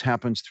usually this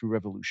happens through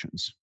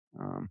revolutions.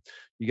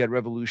 You get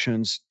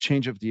revolutions,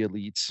 change of the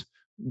elites,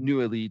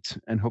 new elite,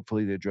 and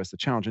hopefully they address the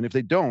challenge. And if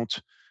they don't,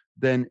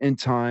 then in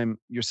time,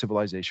 your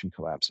civilization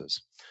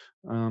collapses.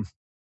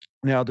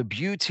 Now, the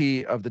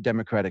beauty of the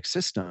democratic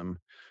system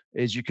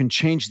is you can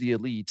change the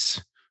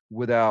elites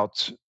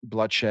without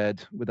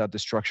bloodshed, without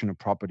destruction of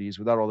properties,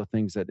 without all the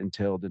things that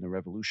entailed in a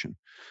revolution.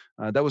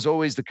 That was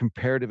always the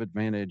comparative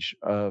advantage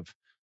of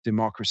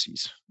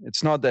democracies.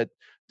 It's not that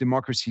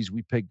democracies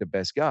we pick the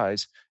best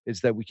guys;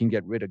 it's that we can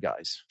get rid of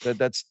guys.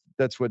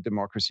 That's what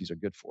democracies are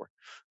good for.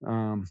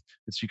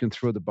 It's you can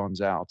throw the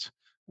bums out.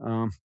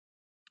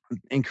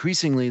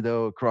 Increasingly,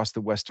 though, across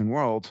the Western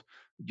world,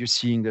 you're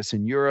seeing this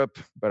in Europe,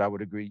 but I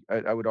would agree.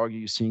 I would argue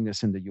you're seeing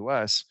this in the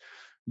U.S.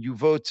 You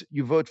vote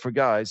for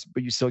guys,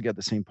 but you still get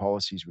the same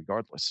policies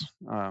regardless.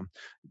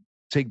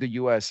 Take the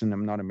U.S., and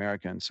I'm not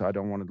American, so I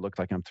don't want to look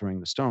like I'm throwing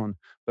the stone.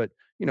 But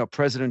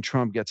President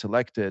Trump gets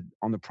elected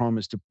on the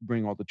promise to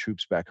bring all the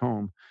troops back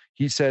home.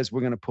 He says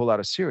we're going to pull out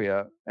of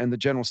Syria, and the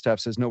general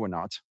staff says no, we're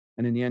not.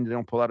 And in the end, they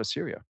don't pull out of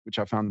Syria, which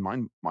I found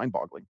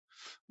mind-boggling.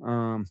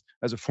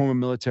 As a former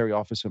military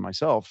officer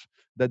myself,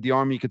 that the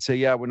army could say,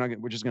 yeah,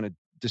 we're just going to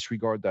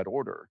disregard that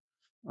order,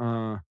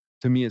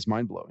 to me is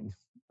mind-blowing.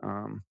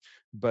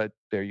 But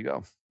there you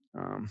go.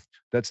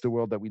 That's the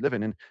world that we live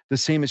in. And the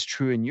same is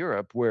true in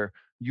Europe, where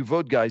you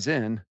vote guys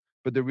in,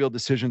 but the real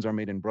decisions are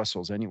made in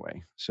Brussels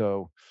anyway.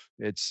 So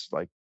it's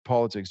like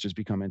politics just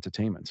become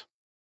entertainment.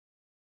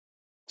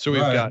 So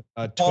we've got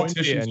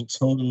politicians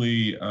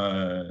totally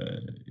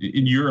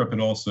in Europe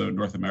and also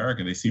North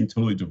America. They seem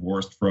totally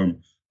divorced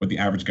from what the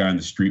average guy on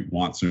the street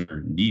wants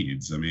or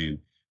needs. I mean,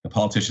 the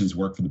politicians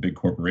work for the big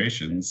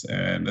corporations,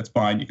 and that's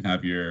fine. You can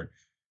have your,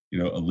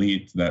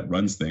 elite that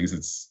runs things.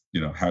 It's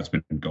how it's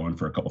been going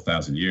for a couple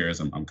thousand years.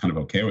 I'm kind of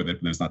okay with it,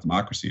 but there's not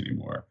democracy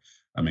anymore.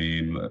 I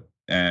mean,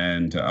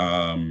 and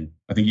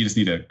I think you just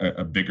need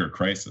a bigger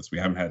crisis. We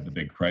haven't had the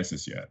big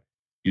crisis yet.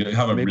 You'll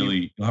have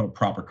a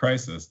proper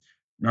crisis.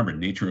 Remember,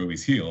 nature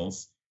always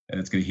heals, and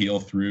it's going to heal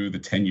through the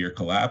 10-year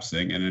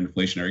collapsing and an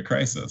inflationary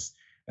crisis.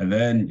 And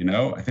then,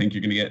 I think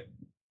you're going to get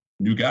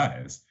new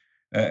guys.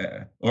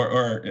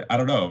 Or I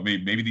don't know,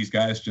 maybe these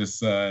guys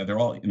just, they're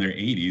all in their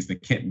 80s. They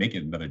can't make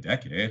it another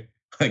decade.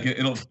 Like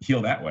it'll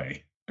heal that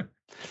way.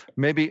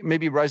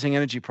 Maybe rising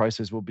energy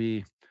prices will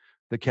be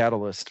the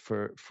catalyst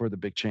for the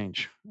big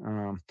change.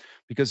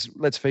 Because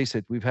let's face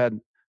it, we've had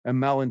a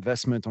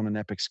malinvestment on an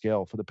epic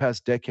scale. For the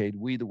past decade,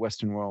 we, the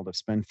Western world, have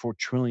spent $4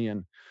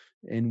 trillion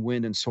in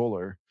wind and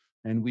solar,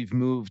 and we've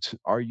moved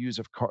our use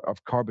of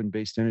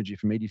carbon-based energy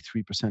from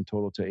 83%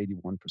 total to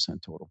 81%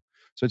 total.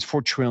 So it's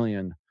 $4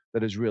 trillion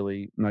that has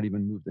really not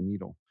even moved the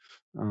needle.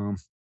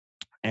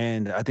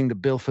 And I think the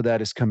bill for that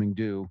is coming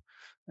due.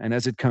 And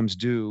as it comes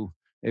due,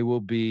 it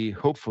will be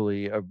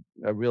hopefully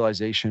a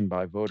realization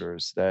by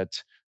voters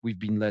that we've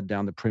been led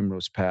down the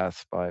primrose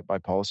path by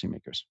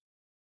policymakers.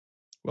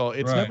 Well,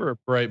 it's never a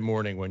bright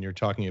morning when you're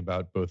talking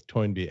about both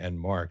Toynbee and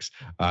Marx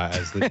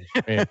as the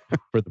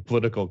for the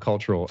political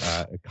cultural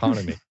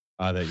economy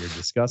that you're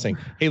discussing.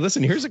 Hey,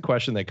 listen, here's a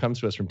question that comes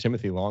to us from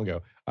Timothy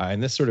Longo,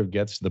 and this sort of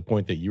gets to the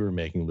point that you were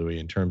making, Louis,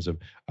 in terms of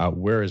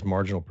where is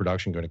marginal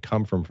production going to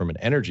come from an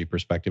energy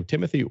perspective.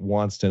 Timothy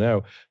wants to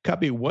know,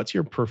 Cuppy, what's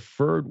your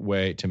preferred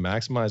way to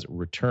maximize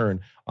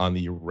return on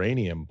the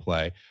uranium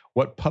play?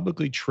 What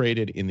publicly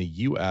traded in the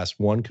U.S.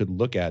 one could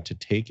look at to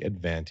take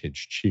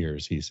advantage?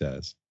 Cheers, he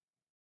says.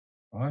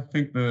 Well, I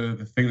think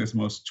the thing that's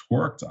most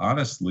torqued,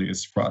 honestly,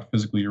 is Sprott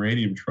Physical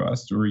Uranium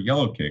Trust or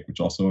Yellowcake, which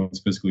also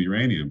owns physical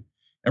uranium.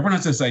 Everyone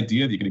has this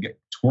idea that you're going to get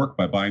torqued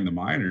by buying the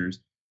miners.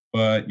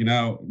 But,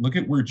 look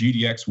at where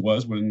GDX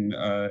was when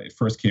it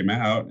first came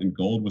out and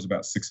gold was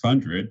about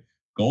 600.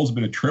 Gold's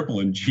been a triple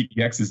and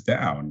GDX is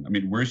down. I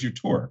mean, where's your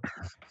torque?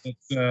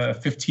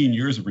 It's 15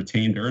 years of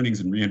retained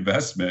earnings and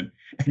reinvestment,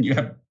 and you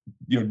have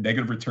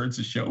negative returns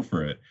to show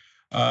for it.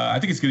 I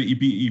think it's going to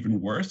be even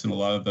worse in a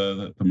lot of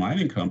the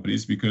mining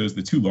companies because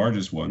the two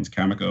largest ones,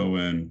 Cameco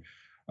and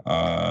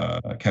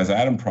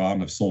Kazatomprom,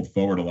 have sold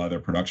forward a lot of their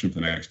production for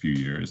the next few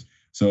years.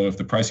 So if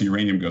the price of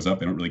uranium goes up,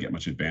 they don't really get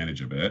much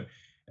advantage of it.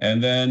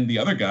 And then the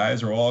other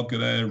guys are all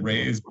going to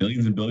raise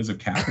billions and billions of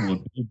capital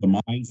to build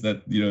the mines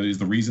that, is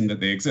the reason that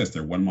they exist.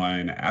 They're one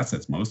mine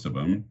assets, most of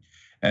them.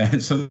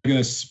 And so they're going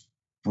to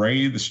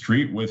spray the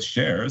street with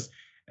shares.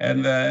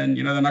 And then,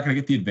 they're not going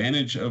to get the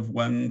advantage of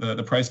when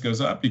the price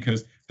goes up,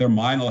 because their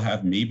mine will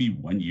have maybe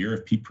 1 year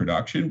of peak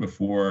production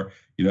before,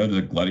 there's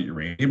a glut of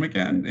uranium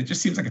again. It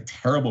just seems like a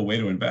terrible way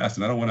to invest.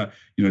 And I don't want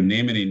to,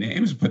 name any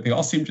names, but they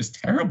all seem just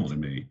terrible to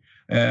me.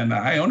 And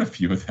I own a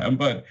few of them,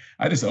 but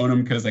I just own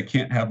them because I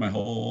can't have my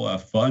whole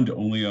fund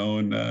only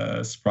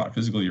own spot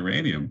physical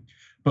uranium.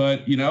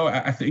 But,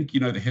 I think,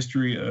 the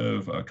history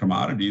of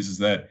commodities is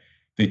that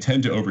they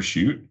tend to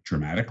overshoot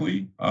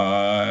dramatically,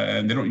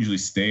 and they don't usually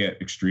stay at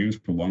extremes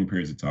for long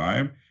periods of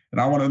time. And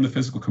I want to own the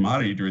physical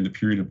commodity during the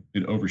period of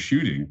it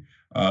overshooting.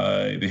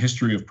 The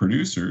history of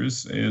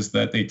producers is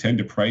that they tend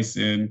to price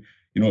in,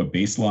 a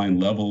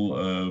baseline level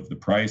of the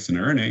price and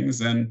earnings,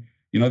 and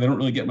they don't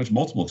really get much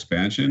multiple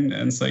expansion.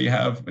 And so you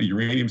have a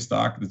uranium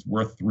stock that's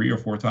worth 3 or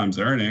 4 times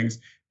earnings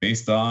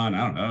based on,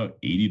 I don't know,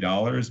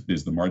 $80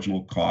 is the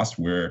marginal cost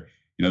where,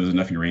 there's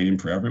enough uranium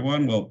for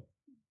everyone. Well,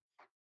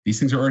 these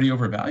things are already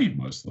overvalued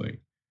mostly.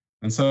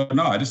 And so,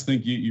 no, I just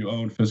think you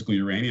own physical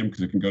uranium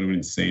because it can go to an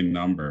insane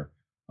number.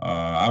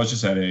 I was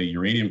just at a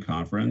uranium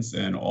conference,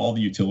 and all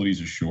the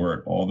utilities are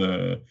short, all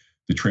the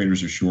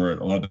traders are short,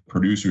 a lot of the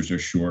producers are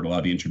short, a lot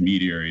of the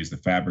intermediaries, the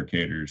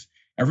fabricators,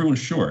 everyone's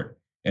short.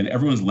 And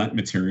everyone's lent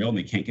material and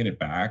they can't get it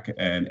back.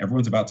 And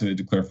everyone's about to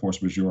declare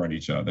force majeure on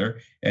each other.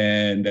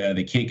 And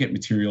they can't get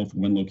material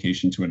from one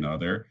location to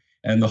another.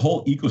 And the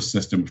whole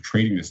ecosystem of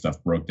trading this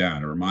stuff broke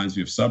down. It reminds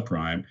me of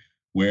subprime,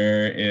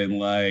 where in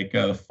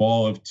the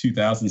fall of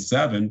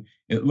 2007,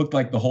 it looked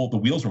like the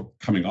wheels were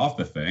coming off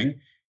the thing.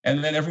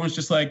 And then everyone's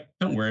just like,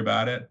 don't worry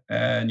about it.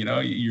 And,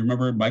 you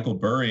remember Michael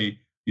Burry,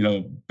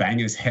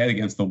 banging his head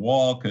against the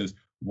wall because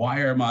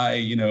why are my,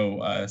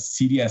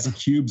 CDS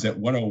cubes at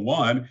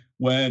 101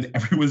 when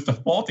everyone's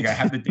defaulting? I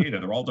have the data.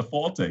 They're all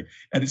defaulting.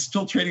 And it's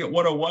still trading at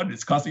 101.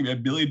 It's costing me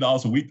 $1 billion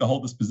a week to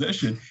hold this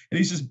position. And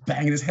he's just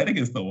banging his head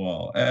against the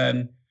wall.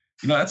 And,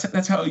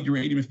 that's how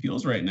uranium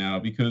feels right now,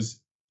 because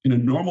in a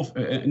normal,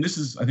 and this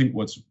is, I think,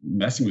 what's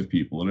messing with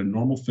people, in a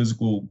normal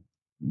physical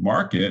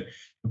market,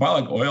 if I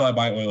like oil, I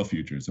buy oil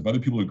futures. If other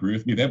people agree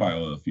with me, they buy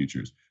oil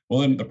futures. Well,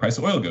 then the price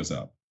of oil goes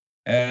up.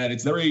 And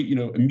it's very,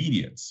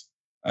 immediate.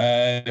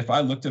 If I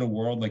looked at a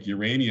world like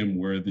uranium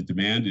where the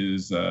demand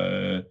is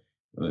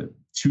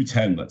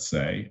 210, let's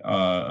say,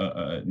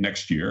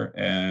 next year,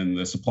 and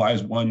the supply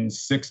is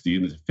 160,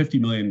 and there's a 50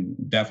 million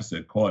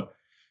deficit, call it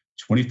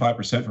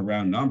 25% for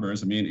round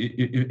numbers. I mean,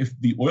 if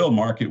the oil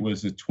market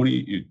was a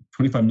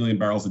 25 million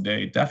barrels a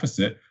day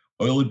deficit,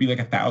 oil would be like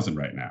 1,000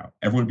 right now.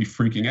 Everyone would be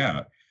freaking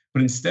out.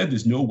 But instead,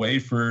 there's no way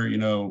for,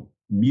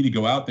 me to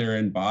go out there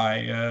and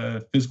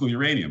buy physical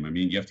uranium. I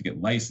mean, you have to get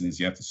licensed,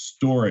 you have to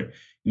store it.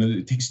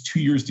 It takes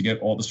 2 years to get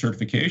all the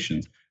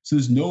certifications. So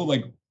there's no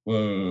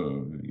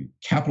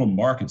capital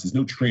markets, there's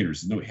no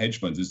traders, there's no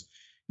hedge funds,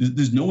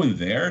 there's no one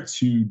there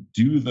to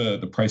do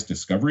the price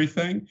discovery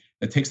thing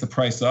that takes the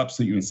price up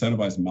so that you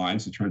incentivize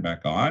mines to turn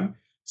back on.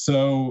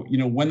 So,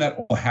 when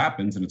that all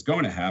happens, and it's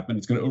going to happen,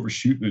 it's going to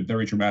overshoot in a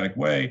very dramatic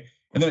way.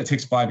 And then it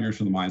takes 5 years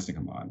for the mines to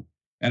come on.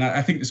 And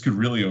I think this could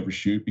really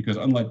overshoot because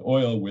unlike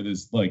oil, where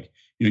there's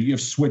you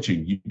have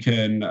switching, you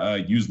can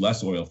use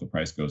less oil if the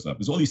price goes up.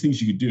 There's all these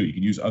things you could do. You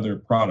could use other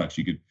products.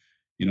 You could,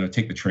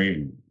 take the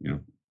train.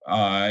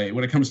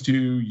 When it comes to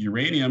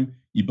uranium,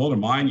 you build a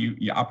mine,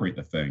 you operate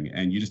the thing,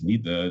 and you just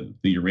need the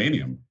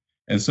uranium.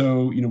 And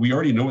so, we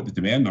already know what the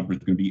demand number is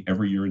going to be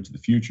every year into the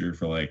future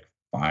for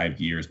 5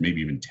 years,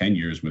 maybe even 10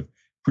 years with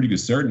pretty good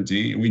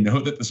certainty. And we know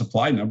that the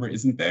supply number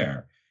isn't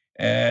there.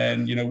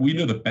 And, we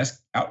know the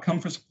best outcome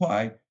for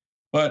supply.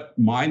 But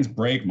mines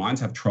break, mines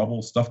have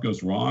trouble, stuff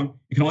goes wrong.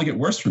 It can only get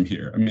worse from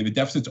here. I mean, the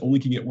deficits only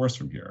can get worse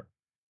from here.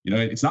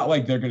 It's not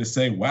like they're going to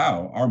say,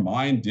 wow, our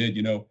mine did,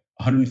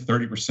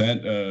 130%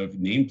 of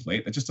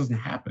nameplate. That just doesn't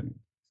happen.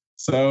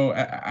 So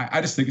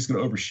I just think it's going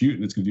to overshoot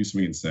and it's going to do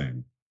something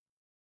insane.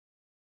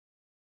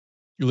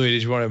 Louis,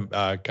 did you want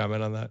to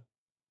comment on that?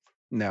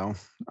 No,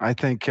 I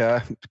think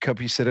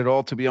Cuppy said it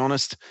all, to be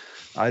honest.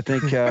 I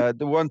think the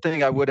one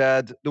thing I would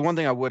add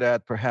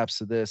perhaps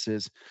to this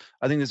is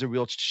I think there's a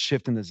real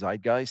shift in the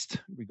zeitgeist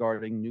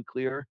regarding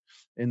nuclear,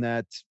 in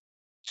that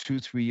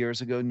 2-3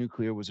 years ago,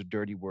 nuclear was a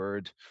dirty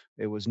word.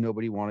 It was,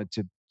 nobody wanted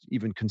to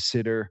even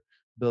consider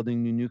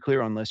building new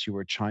nuclear unless you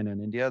were China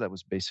and India. That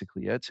was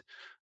basically it.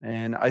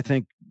 And I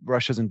think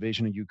Russia's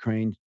invasion of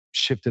Ukraine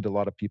shifted a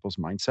lot of people's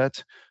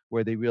mindset,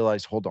 where they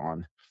realized, hold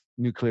on,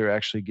 nuclear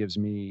actually gives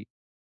me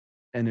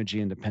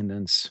energy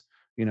independence.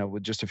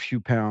 With just a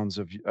few pounds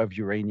of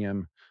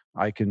uranium,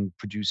 I can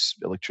produce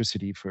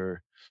electricity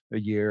for a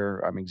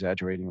year. I'm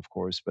exaggerating, of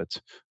course, but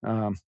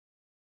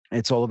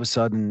it's all of a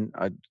sudden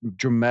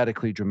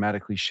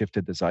dramatically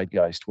shifted the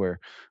zeitgeist, where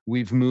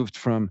we've moved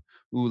from,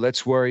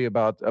 let's worry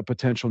about a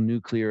potential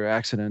nuclear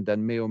accident that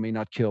may or may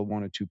not kill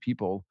 1 or 2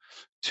 people,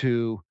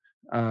 to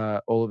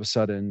all of a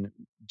sudden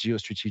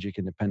geostrategic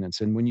independence.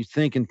 And when you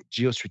think in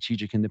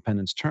geostrategic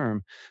independence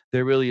term,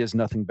 there really is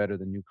nothing better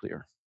than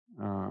nuclear.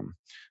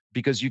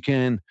 because you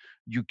can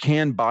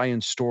buy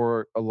and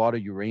store a lot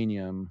of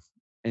uranium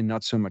in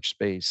not so much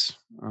space.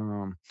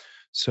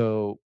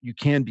 So you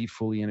can be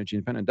fully energy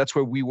independent. That's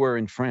where we were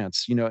in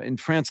France. In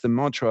France, the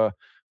mantra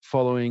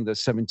following the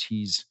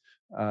 70s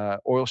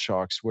oil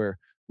shocks, where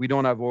we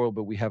don't have oil,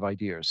 but we have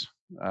ideas,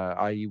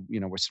 i.e.,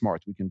 we're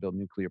smart, we can build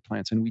nuclear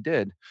plants. And we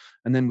did.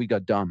 And then we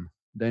got dumb.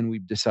 Then we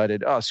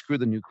decided, screw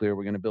the nuclear,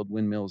 we're going to build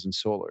windmills and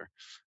solar.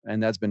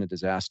 And that's been a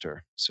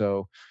disaster.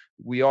 So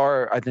we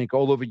are, I think,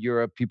 all over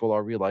Europe, people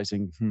are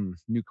realizing,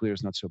 nuclear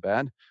is not so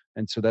bad.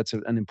 And so that's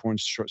an important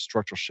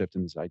structural shift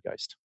in the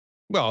zeitgeist.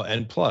 Well,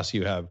 and plus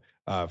you have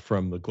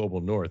from the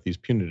global north these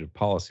punitive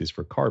policies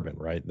for carbon,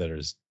 right? That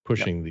is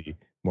pushing the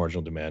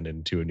marginal demand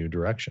into a new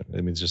direction.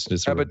 I mean,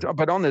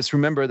 but on this,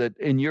 remember that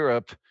in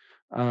Europe,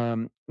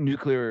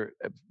 nuclear,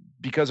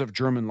 because of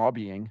German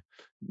lobbying,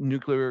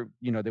 nuclear,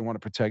 they want to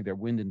protect their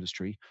wind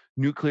industry.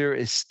 Nuclear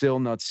is still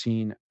not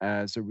seen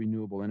as a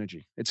renewable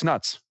energy. It's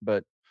nuts,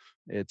 but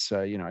it's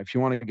if you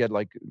want to get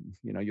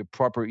your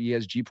proper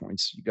ESG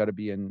points, you got to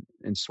be in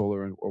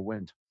solar or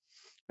wind,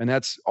 and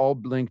that's all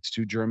linked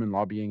to German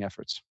lobbying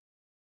efforts.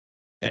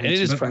 And it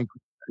is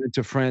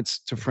to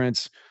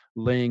France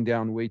laying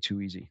down way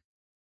too easy.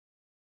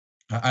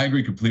 I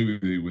agree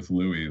completely with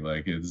Louis.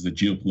 Like, it's the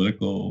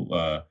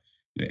geopolitical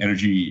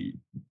energy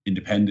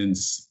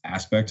independence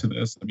aspect to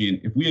this. I mean,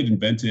 if we had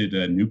invented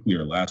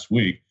nuclear last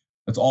week,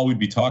 that's all we'd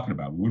be talking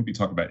about. We wouldn't be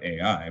talking about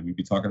AI. We'd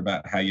be talking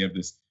about how you have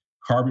this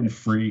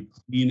carbon-free,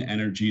 clean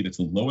energy that's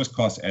the lowest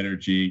cost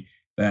energy,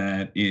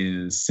 that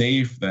is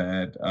safe,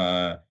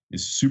 that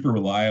is super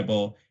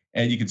reliable,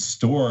 and you can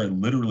store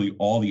literally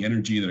all the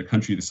energy that a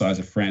country the size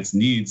of France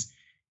needs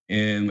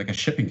in like a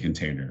shipping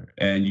container.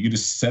 And you can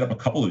just set up a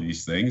couple of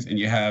these things and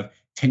you have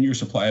 10-year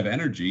supply of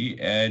energy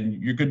and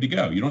you're good to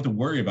go. You don't have to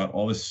worry about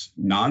all this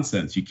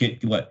nonsense. You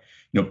can't let,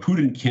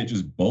 Putin can't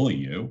just bully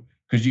you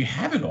because you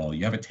have it all.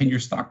 You have a 10-year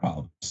stockpile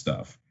of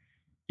stuff.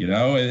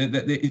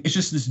 It's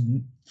just this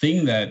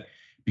thing that,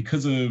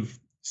 because of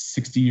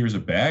 60 years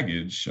of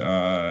baggage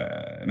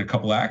and a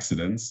couple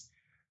accidents,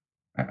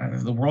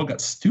 the world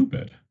got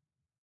stupid.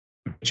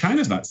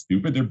 China's not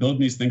stupid. They're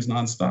building these things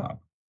nonstop.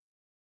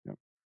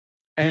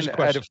 And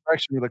at a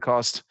fraction of the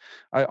cost.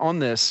 On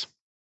this,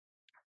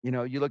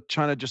 you look,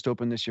 China just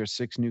opened this year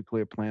 6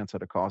 nuclear plants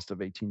at a cost of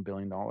 $18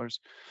 billion.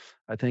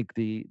 I think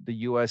the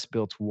U.S.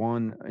 built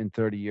one in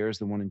 30 years,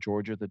 the one in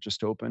Georgia that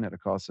just opened, at a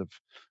cost of,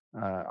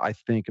 I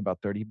think, about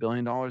 $30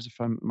 billion, if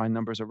my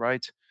numbers are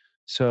right.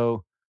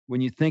 So when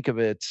you think of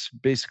it,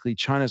 basically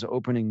China's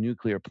opening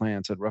nuclear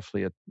plants at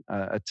roughly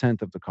a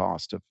tenth of the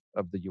cost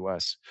of the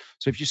U.S.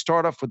 So if you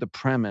start off with the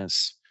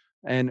premise,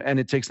 and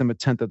it takes them a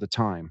tenth of the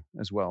time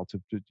as well.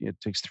 It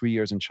takes 3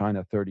 years in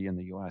China, 30 in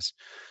the U.S.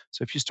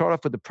 So if you start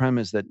off with the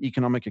premise that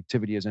economic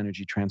activity is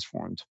energy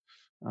transformed,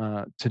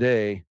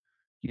 today,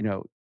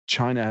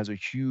 China has a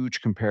huge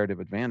comparative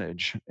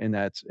advantage in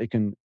that it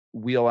can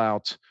wheel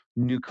out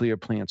nuclear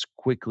plants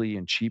quickly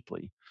and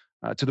cheaply,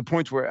 to the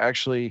point where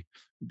actually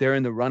they're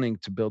in the running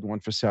to build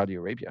one for Saudi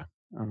Arabia.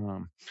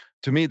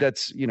 To me,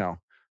 that's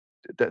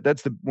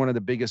that's one of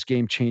the biggest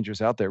game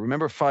changers out there.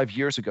 Remember 5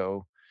 years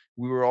ago,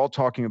 we were all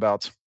talking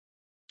about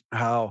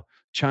how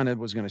China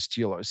was going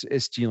to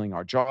is stealing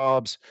our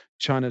jobs.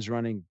 China's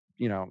running,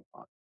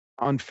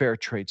 unfair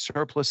trade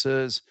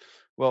surpluses.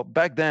 Well,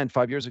 back then,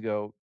 5 years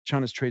ago,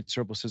 China's trade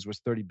surpluses was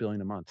 30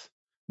 billion a month.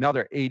 Now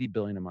they're 80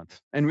 billion a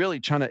month. And really,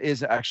 China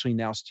is actually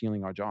now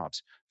stealing our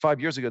jobs. 5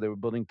 years ago, they were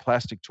building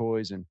plastic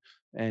toys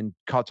and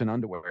cotton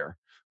underwear.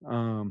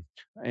 And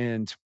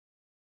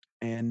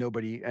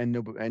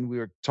we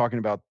were talking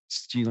about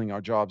stealing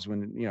our jobs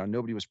when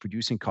nobody was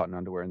producing cotton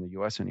underwear in the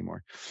U.S.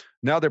 anymore.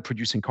 Now they're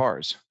producing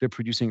cars, they're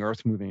producing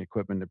earth moving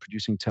equipment, they're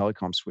producing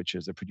telecom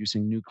switches, they're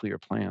producing nuclear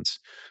plants,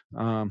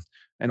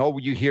 and all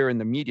you hear in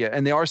the media,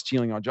 and they are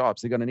stealing our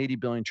jobs. They got an 80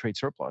 billion trade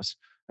surplus,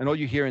 and all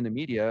you hear in the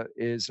media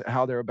is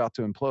how they're about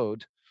to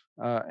implode,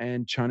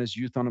 and China's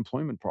youth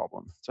unemployment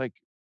problem. It's like,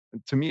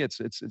 to me, it's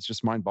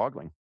just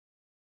mind-boggling.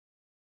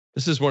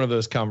 This is one of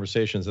those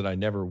conversations that I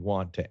never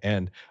want to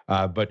end,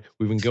 but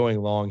we've been going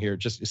along here.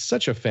 Just, it's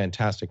such a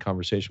fantastic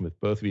conversation with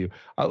both of you.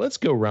 Let's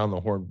go around the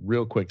horn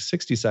real quick,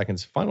 60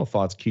 seconds, final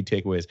thoughts, key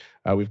takeaways.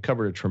 We've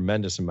covered a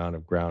tremendous amount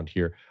of ground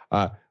here.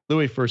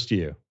 Louis, first to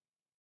you.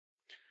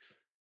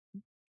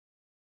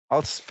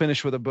 I'll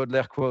finish with a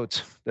Baudelaire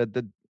quote, that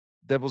the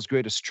devil's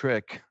greatest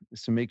trick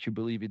is to make you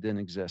believe he didn't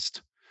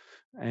exist.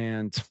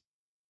 And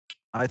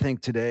I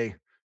think today,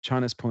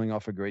 China's pulling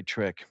off a great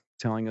trick,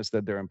 telling us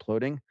that they're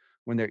imploding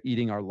when they're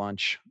eating our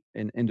lunch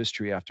in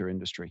industry after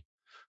industry.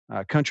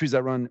 Countries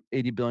that run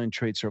 80 billion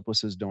trade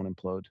surpluses don't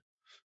implode.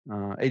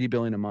 80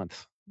 billion a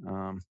month.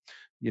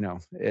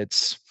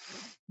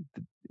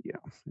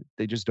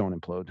 They just don't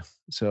implode.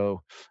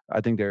 So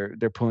I think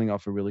they're pulling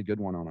off a really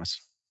good one on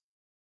us.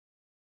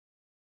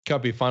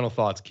 Cuppy, final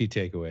thoughts, key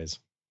takeaways.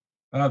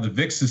 The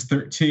VIX is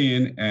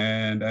 13,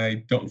 and I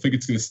don't think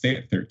it's going to stay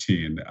at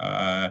 13.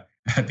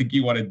 I think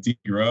you want to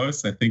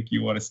degross. I think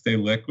you want to stay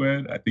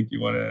liquid. I think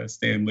you want to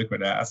stay in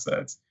liquid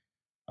assets.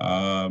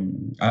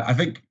 I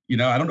think,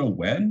 I don't know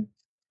when,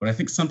 But I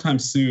think sometime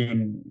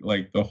soon,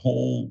 like the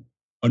whole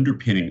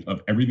underpinning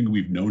of everything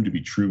we've known to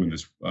be true in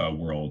this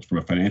world from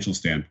a financial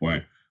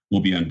standpoint will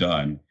be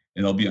undone.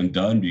 And it'll be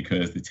undone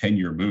because the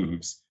 10-year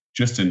moves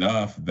just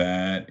enough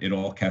that it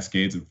all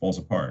cascades and falls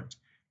apart.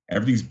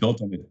 Everything's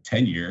built on the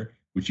 10-year,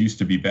 which used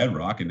to be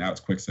bedrock, and now it's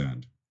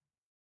quicksand.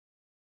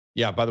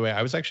 Yeah, by the way,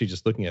 I was actually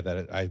just looking at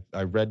that.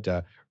 I read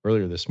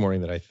earlier this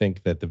morning that I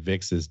think that the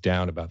VIX is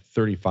down about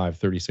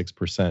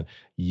 36%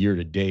 year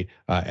to date.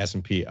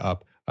 S&P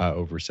up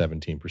over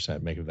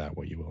 17%. Make of that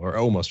what you will, or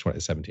almost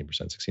 17%,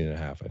 16 and a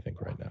half, I think,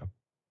 right now.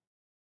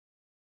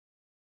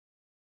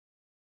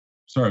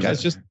 Sorry,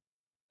 guys, just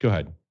go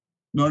ahead.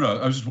 No,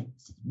 I was just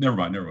never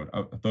mind.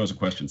 I thought it was a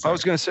question. Sorry. I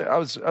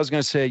was going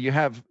to say, you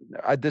have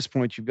at this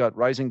point you've got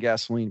rising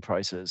gasoline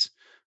prices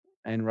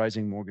and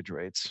rising mortgage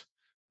rates.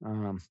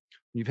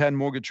 You've had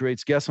mortgage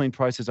rates, gasoline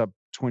prices up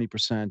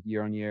 20%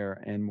 year on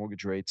year, and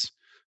mortgage rates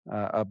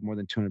up more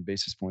than 200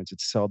 basis points.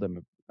 It's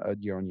seldom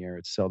year on year.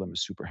 It's seldom a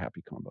super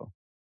happy combo.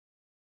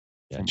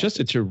 Yeah, just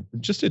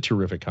a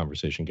terrific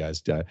conversation,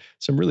 guys.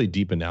 Some really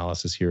deep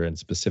analysis here and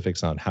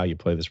specifics on how you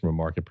play this from a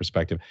market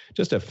perspective.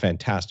 Just a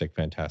fantastic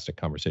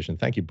conversation.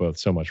 Thank you both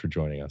so much for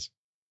joining us.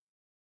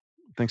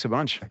 Thanks a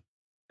bunch.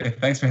 Hey,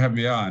 thanks for having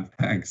me on.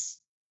 Thanks.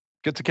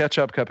 Good to catch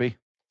up, Cuppy.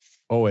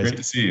 Always. Great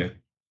to see you.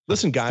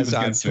 Listen, guys,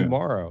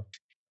 tomorrow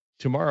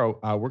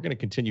we're going to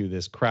continue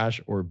this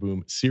Crash or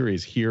Boom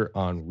series here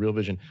on Real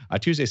Vision.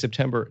 Tuesday,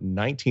 September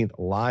 19th,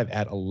 live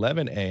at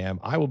 11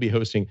 a.m. I will be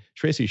hosting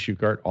Tracy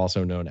Shukart,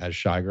 also known as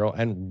Shy Girl,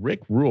 and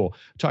Rick Rule,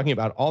 talking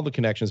about all the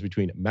connections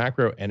between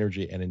macro,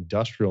 energy, and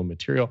industrial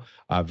material.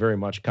 Very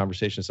much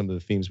conversation, some of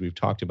the themes we've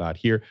talked about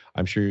here.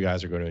 I'm sure you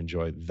guys are going to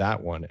enjoy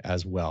that one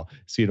as well.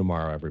 See you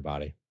tomorrow,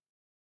 everybody.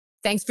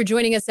 Thanks for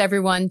joining us,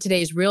 everyone.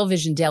 Today's Real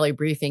Vision Daily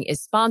Briefing is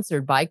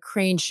sponsored by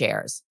Crane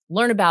Shares.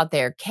 Learn about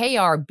their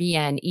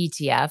KRBN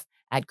ETF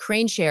at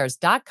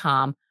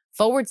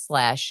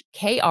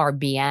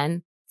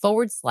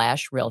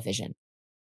craneshares.com/KRBN/Real Vision.